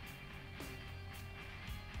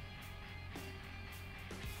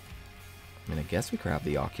 I guess we could have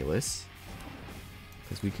the Oculus.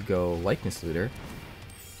 Because we could go Likeness Looter.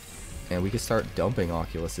 And we could start dumping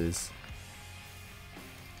Oculuses.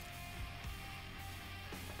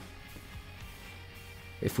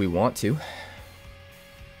 If we want to.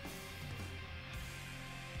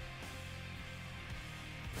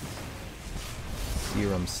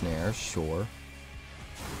 Serum Snare, sure.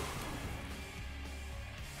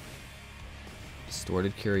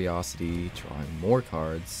 Distorted Curiosity, drawing more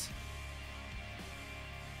cards.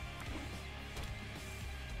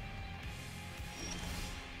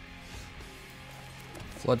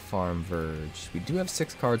 Floodfarm Verge. We do have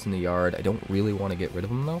 6 cards in the yard. I don't really want to get rid of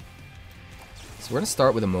them though. So we're going to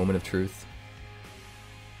start with a Moment of Truth.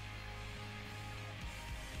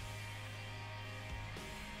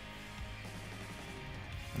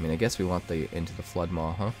 I mean, I guess we want the Into the Flood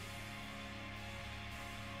Maw, huh?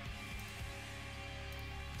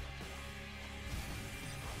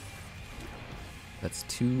 That's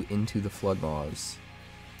 2 Into the Flood Maws.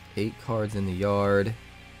 8 cards in the yard.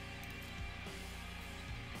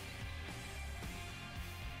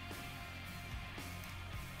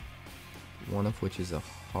 One of which is a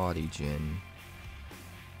Haughty Djinn.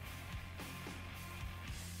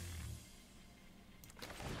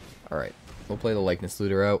 Alright, we'll play the Likeness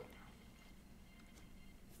Looter out.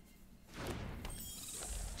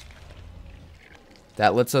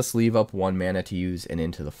 That lets us leave up 1 mana to use an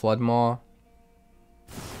Into the Flood Maw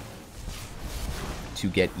to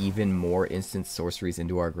get even more instant sorceries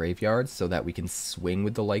into our graveyard so that we can swing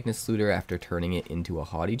with the Likeness Looter after turning it into a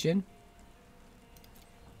Haughty Djinn.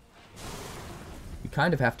 We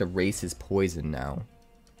kind of have to race his poison now,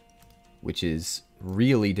 which is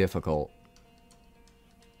really difficult.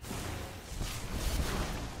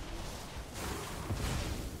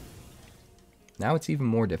 Now it's even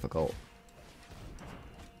more difficult.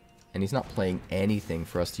 And he's not playing anything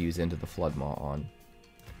for us to use Into the Flood Maw on.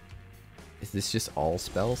 Is this just all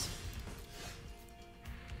spells?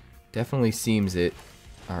 Definitely seems it.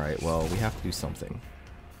 Alright, well, we have to do something.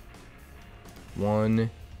 1,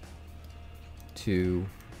 2,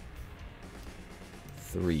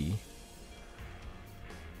 3,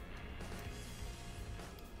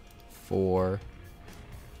 4,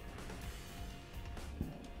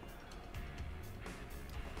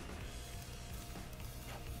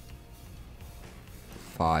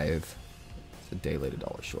 5. It's a day late,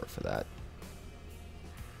 $1 short for that.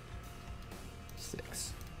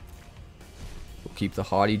 6. We'll keep the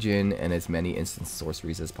Haughty Djinn and as many instant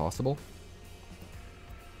sorceries as possible.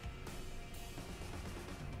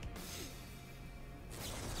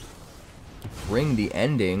 Bring the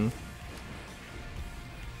ending.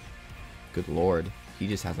 Good lord, he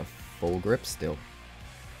just has a full grip still.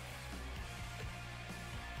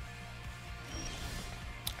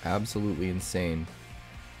 Absolutely insane.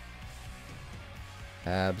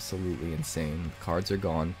 Absolutely insane. Cards are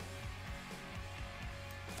gone.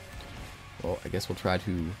 Well, I guess we'll try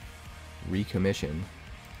to recommission.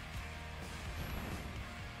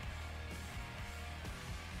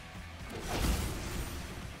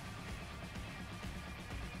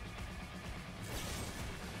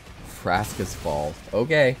 Vraska's Fall.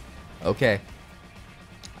 Okay. Okay.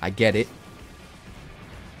 I get it.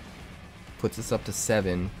 Puts us up to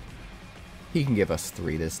 7. He can give us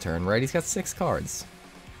 3 this turn, right? He's got 6 cards.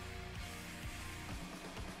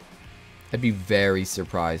 I'd be very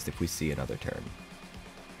surprised if we see another turn.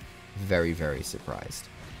 Very, very surprised.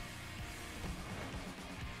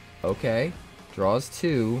 Okay. Draws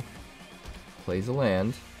 2. Plays a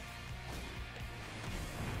land.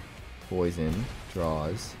 Poison.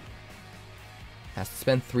 Draws. Has to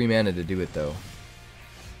spend 3 mana to do it, though.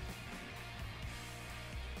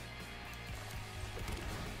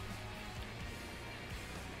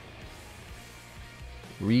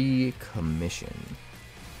 Recommission.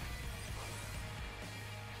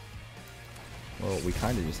 Well, we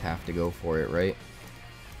kind of just have to go for it, right?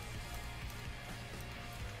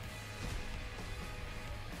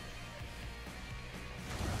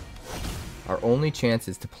 Our only chance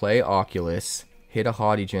is to play Oculus, hit a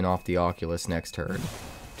Haughty Djinn off the Oculus next turn,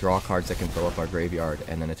 draw cards that can fill up our graveyard,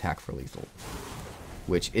 and then attack for lethal.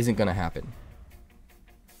 Which isn't going to happen.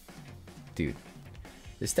 Dude,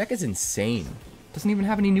 this deck is insane. Doesn't even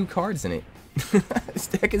have any new cards in it. This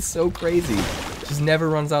deck is so crazy. Just never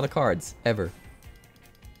runs out of cards. Ever.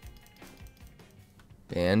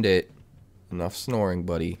 Bandit. Enough snoring,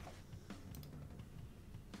 buddy.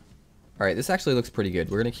 Alright, this actually looks pretty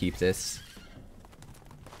good. We're going to keep this.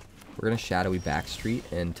 We're going to Shadowy Backstreet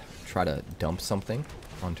and try to dump something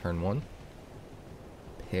on turn 1.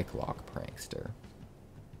 Picklock Prankster.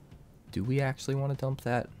 Do we actually want to dump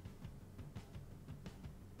that?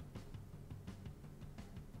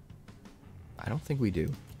 I don't think we do.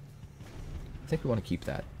 I think we want to keep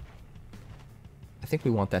that. I think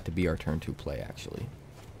we want that to be our turn 2 play, actually.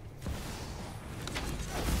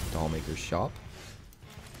 Dollmaker's Shop.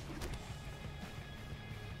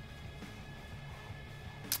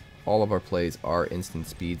 All of our plays are instant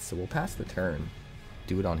speed, so we'll pass the turn.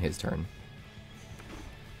 Do it on his turn.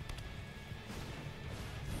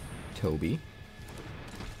 Toby.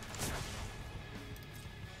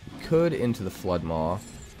 Could Into the Flood Maw.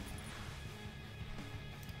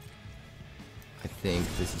 I think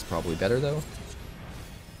this is probably better, though.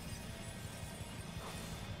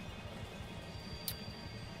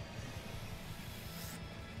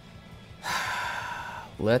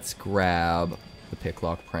 Let's grab the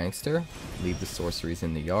Picklock Prankster. Leave the sorceries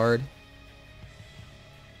in the yard.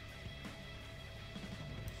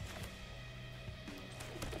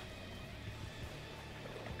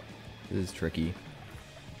 This is tricky.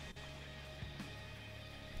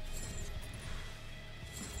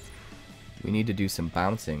 We need to do some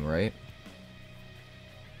bouncing, right?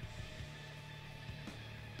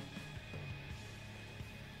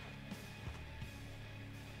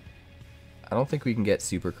 I don't think we can get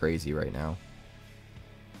super crazy right now.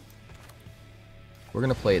 We're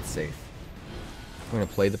going to play it safe. We're going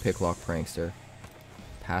to play the Picklock Prankster.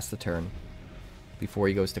 Pass the turn. Before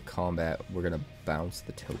he goes to combat, we're going to bounce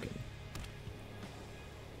the token.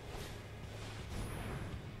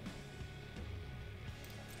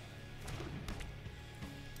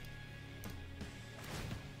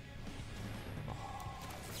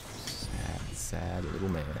 Sad little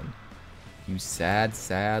man. You sad,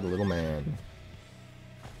 sad little man.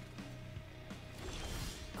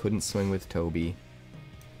 Couldn't swing with Toby.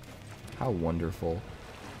 How wonderful.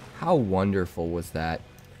 How wonderful was that?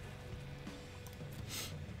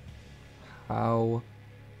 How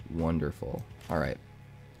wonderful. Alright.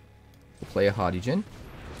 We'll play a Haughty Djinn.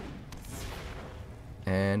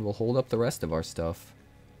 And we'll hold up the rest of our stuff.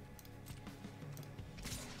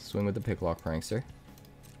 Swing with the Picklock Prankster.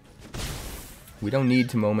 We don't need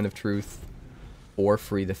to Moment of Truth or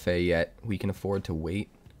free the Fae yet. We can afford to wait,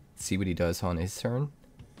 see what he does on his turn.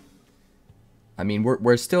 I mean,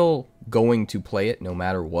 we're still going to play it no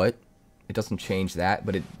matter what. It doesn't change that,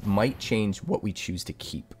 but it might change what we choose to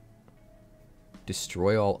keep.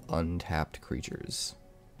 Destroy all untapped creatures.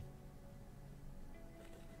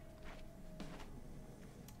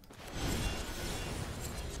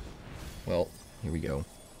 Well, here we go.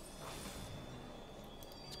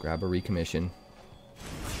 Let's grab a Recommission.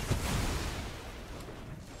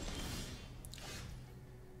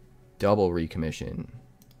 Double Recommission.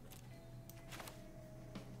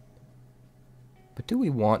 But do we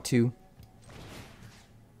want to?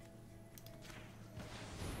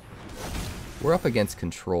 We're up against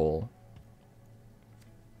control.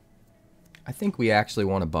 I think we actually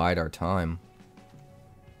want to bide our time.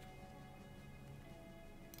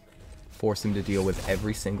 Force him to deal with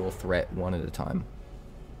every single threat one at a time.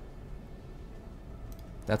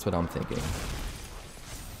 That's what I'm thinking.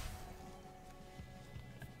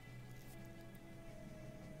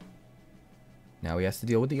 Now he has to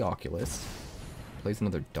deal with the Oculus. Plays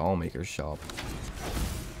another Dollmaker's Shop.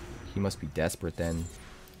 He must be desperate then.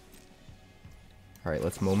 Alright,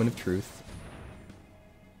 let's Moment of Truth.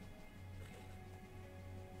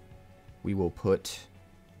 We will put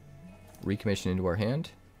Recommission into our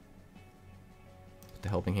hand. Put the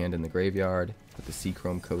Helping Hand in the graveyard. Put the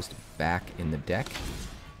Seachrome Coast back in the deck.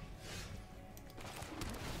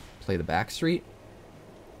 Play the Backstreet.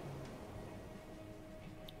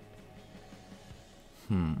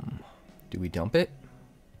 Do we dump it?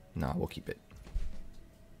 Nah, we'll keep it.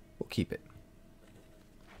 We'll keep it.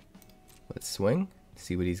 Let's swing.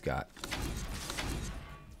 See what he's got.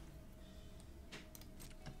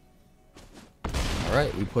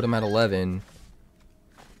 Alright, we put him at 11.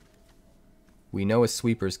 We know a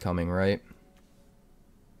sweeper's coming, right?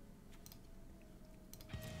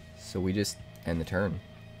 So we just end the turn.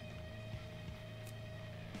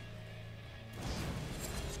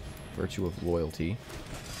 Virtue of Loyalty.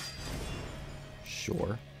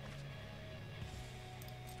 Sure.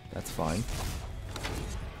 That's fine.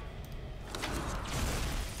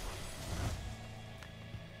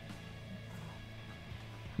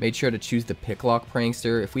 Made sure to choose the Picklock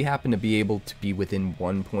Prankster. If we happen to be able to be within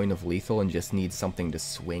 1 point of lethal and just need something to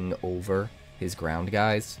swing over his ground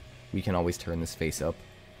guys, we can always turn this face up.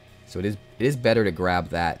 So it is better to grab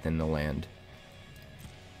that than the land.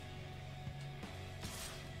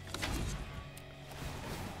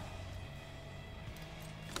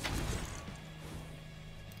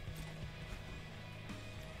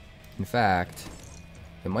 In fact,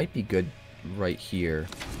 it might be good right here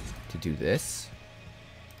to do this.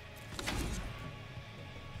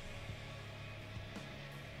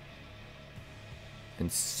 And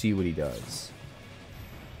see what he does.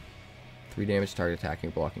 3 damage, target attacking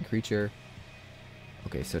or blocking creature.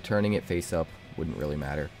 Okay, so turning it face up wouldn't really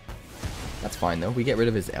matter. That's fine though. We get rid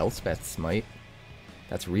of his Elspeth Smite.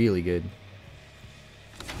 That's really good.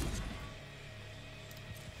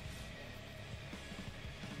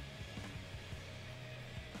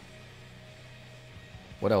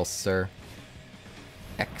 What else, sir?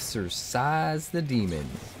 Exorcise the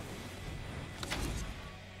demons.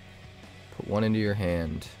 Put 1 into your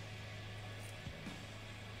hand.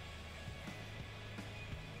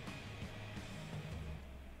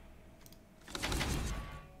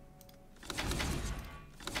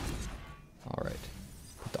 Alright.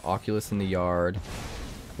 Put the Oculus in the yard.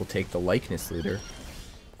 We'll take the Likeness Looter.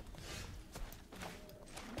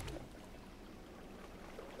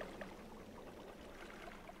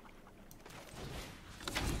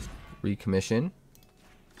 Recommission.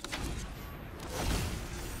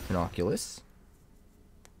 An Oculus.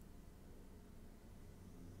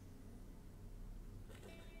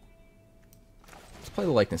 Let's play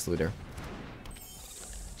the Likeness Looter.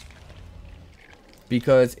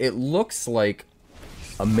 Because it looks like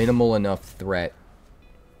a minimal enough threat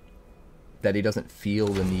that he doesn't feel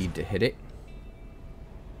the need to hit it.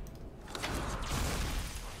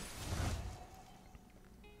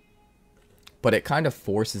 But it kind of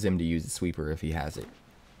forces him to use the sweeper if he has it.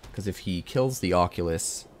 Because if he kills the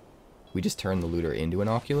Oculus, we just turn the looter into an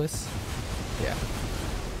Oculus. Yeah.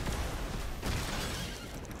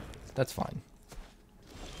 That's fine.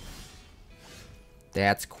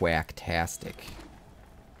 That's quacktastic.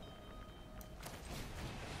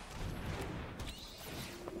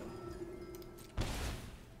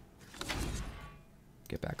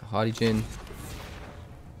 Get back a Haughty Djinn.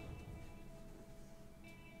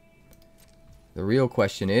 The real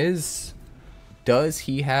question is, does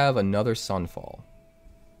he have another Sunfall?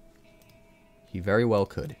 He very well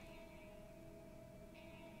could.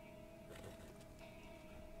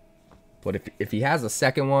 But if he has a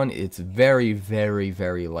second one, it's very, very,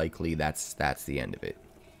 very likely that's the end of it.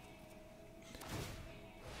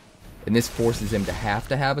 And this forces him to have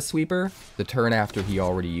a sweeper the turn after he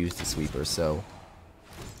already used the sweeper, so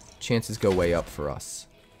chances go way up for us.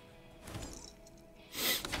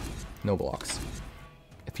 No blocks.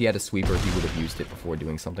 If he had a sweeper, he would have used it before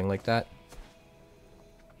doing something like that.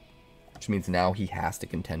 Which means now he has to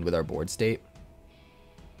contend with our board state.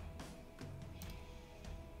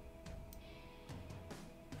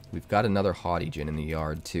 We've got another Haughty Djinn in the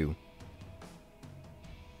yard, too.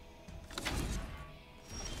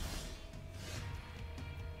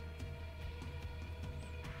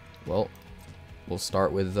 Well, we'll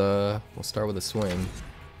start with a swing.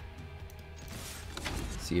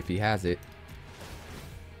 See if he has it.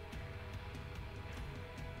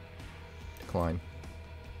 Decline.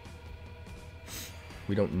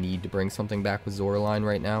 We don't need to bring something back with Zoraline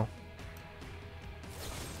right now.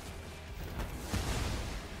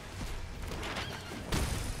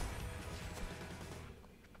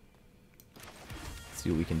 Let's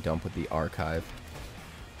see what we can dump with the archive.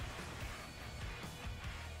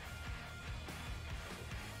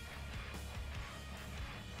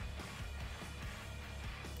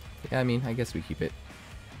 Yeah, I mean, I guess we keep it.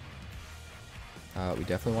 We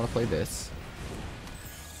definitely want to play this.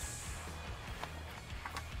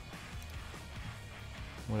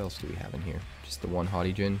 What else do we have in here? Just the one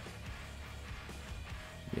Haughty Djinn?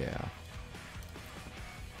 Yeah.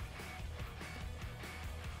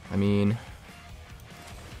 I mean,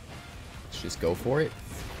 let's just go for it.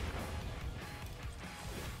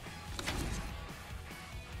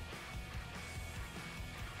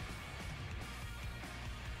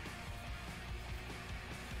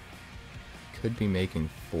 Could be making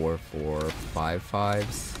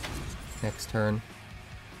 4/4/5/5s next turn,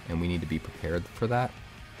 and we need to be prepared for that.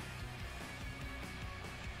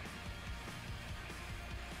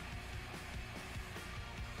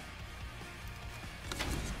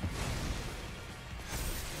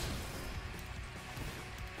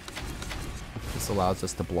 This allows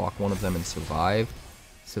us to block one of them and survive,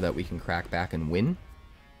 so that we can crack back and win.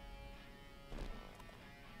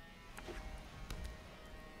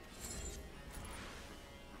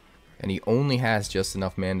 And he only has just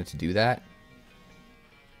enough mana to do that.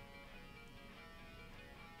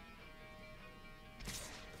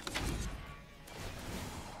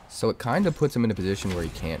 So it kind of puts him in a position where he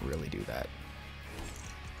can't really do that.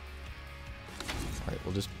 Alright,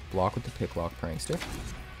 we'll just block with the Picklock Prankster.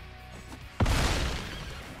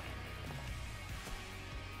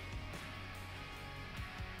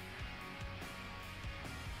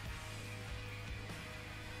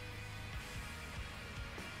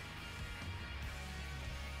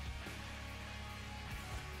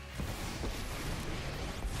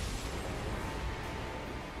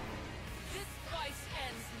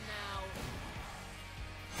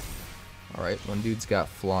 Alright, one dude's got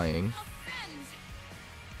flying.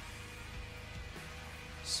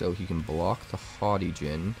 So he can block the Haughty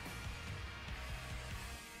Djinn.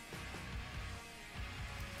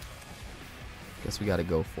 Guess we gotta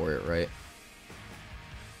go for it, right?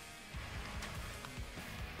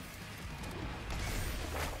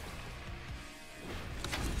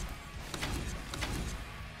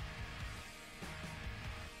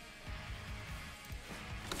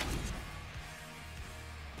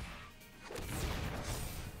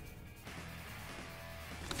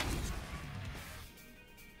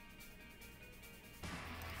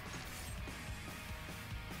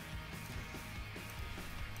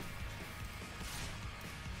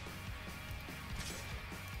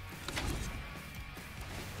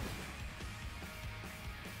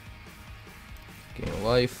 Gain a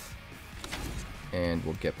life. And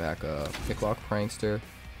we'll get back a Picklock Prankster.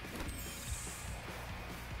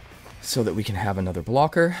 So that we can have another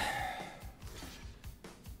blocker.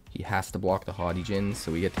 He has to block the Haughty Djinn,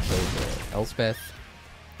 so we get to kill the 𝐸𝑠𝑝𝑒𝑐ℎ.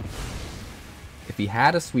 If he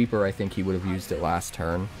had a sweeper, I think he would have used it last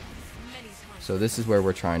turn. So this is where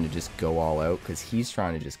we're trying to just go all out, because he's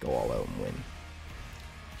trying to just go all out and win.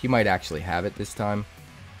 He might actually have it this time,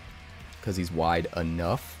 because he's wide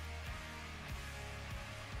enough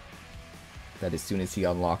that as soon as he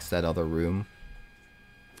unlocks that other room,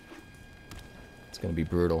 it's going to be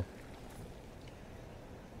brutal.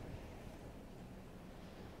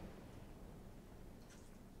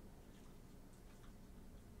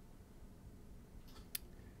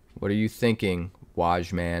 What are you thinking,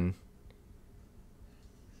 Wajman?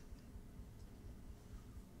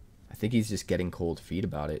 I think he's just getting cold feet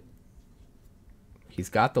about it. He's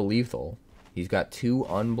got the lethal. He's got 2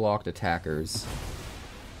 unblocked attackers.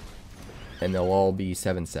 And they'll all be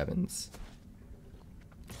 7/7s.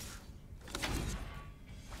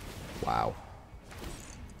 Wow.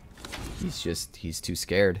 He's too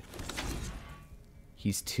scared.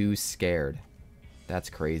 He's too scared. That's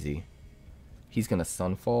crazy. He's gonna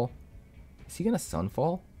Sunfall. Is he gonna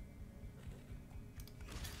Sunfall?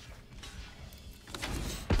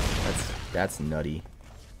 That's nutty.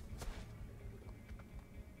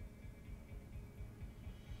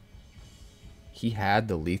 He had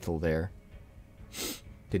the lethal there.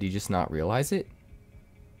 Did he just not realize it?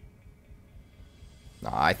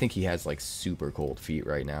 Nah, I think he has like super cold feet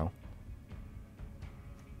right now.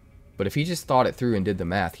 But if he just thought it through and did the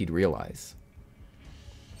math, he'd realize.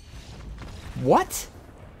 What?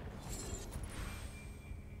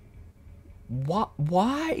 What?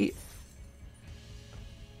 Why?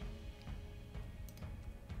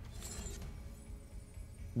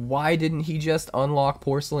 Why didn't he just unlock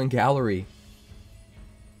Porcelain Gallery?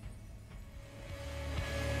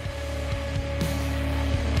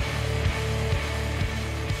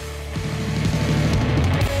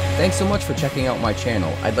 Thanks so much for checking out my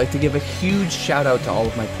channel. I'd like to give a huge shout out to all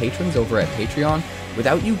of my patrons over at Patreon.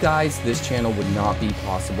 Without you guys, this channel would not be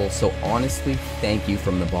possible, so honestly, thank you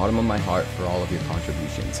from the bottom of my heart for all of your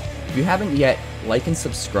contributions. If you haven't yet, like and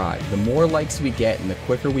subscribe. The more likes we get and the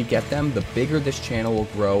quicker we get them, the bigger this channel will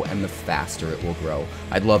grow and the faster it will grow.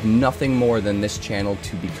 I'd love nothing more than this channel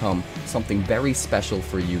to become something very special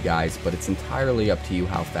for you guys, but it's entirely up to you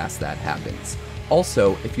how fast that happens.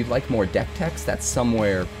 Also, if you'd like more deck text, that's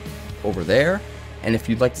somewhere over there. And if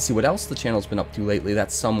you'd like to see what else the channel's been up to lately,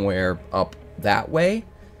 that's somewhere up that way.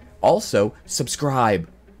 Also, subscribe,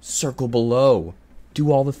 circle below,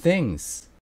 do all the things.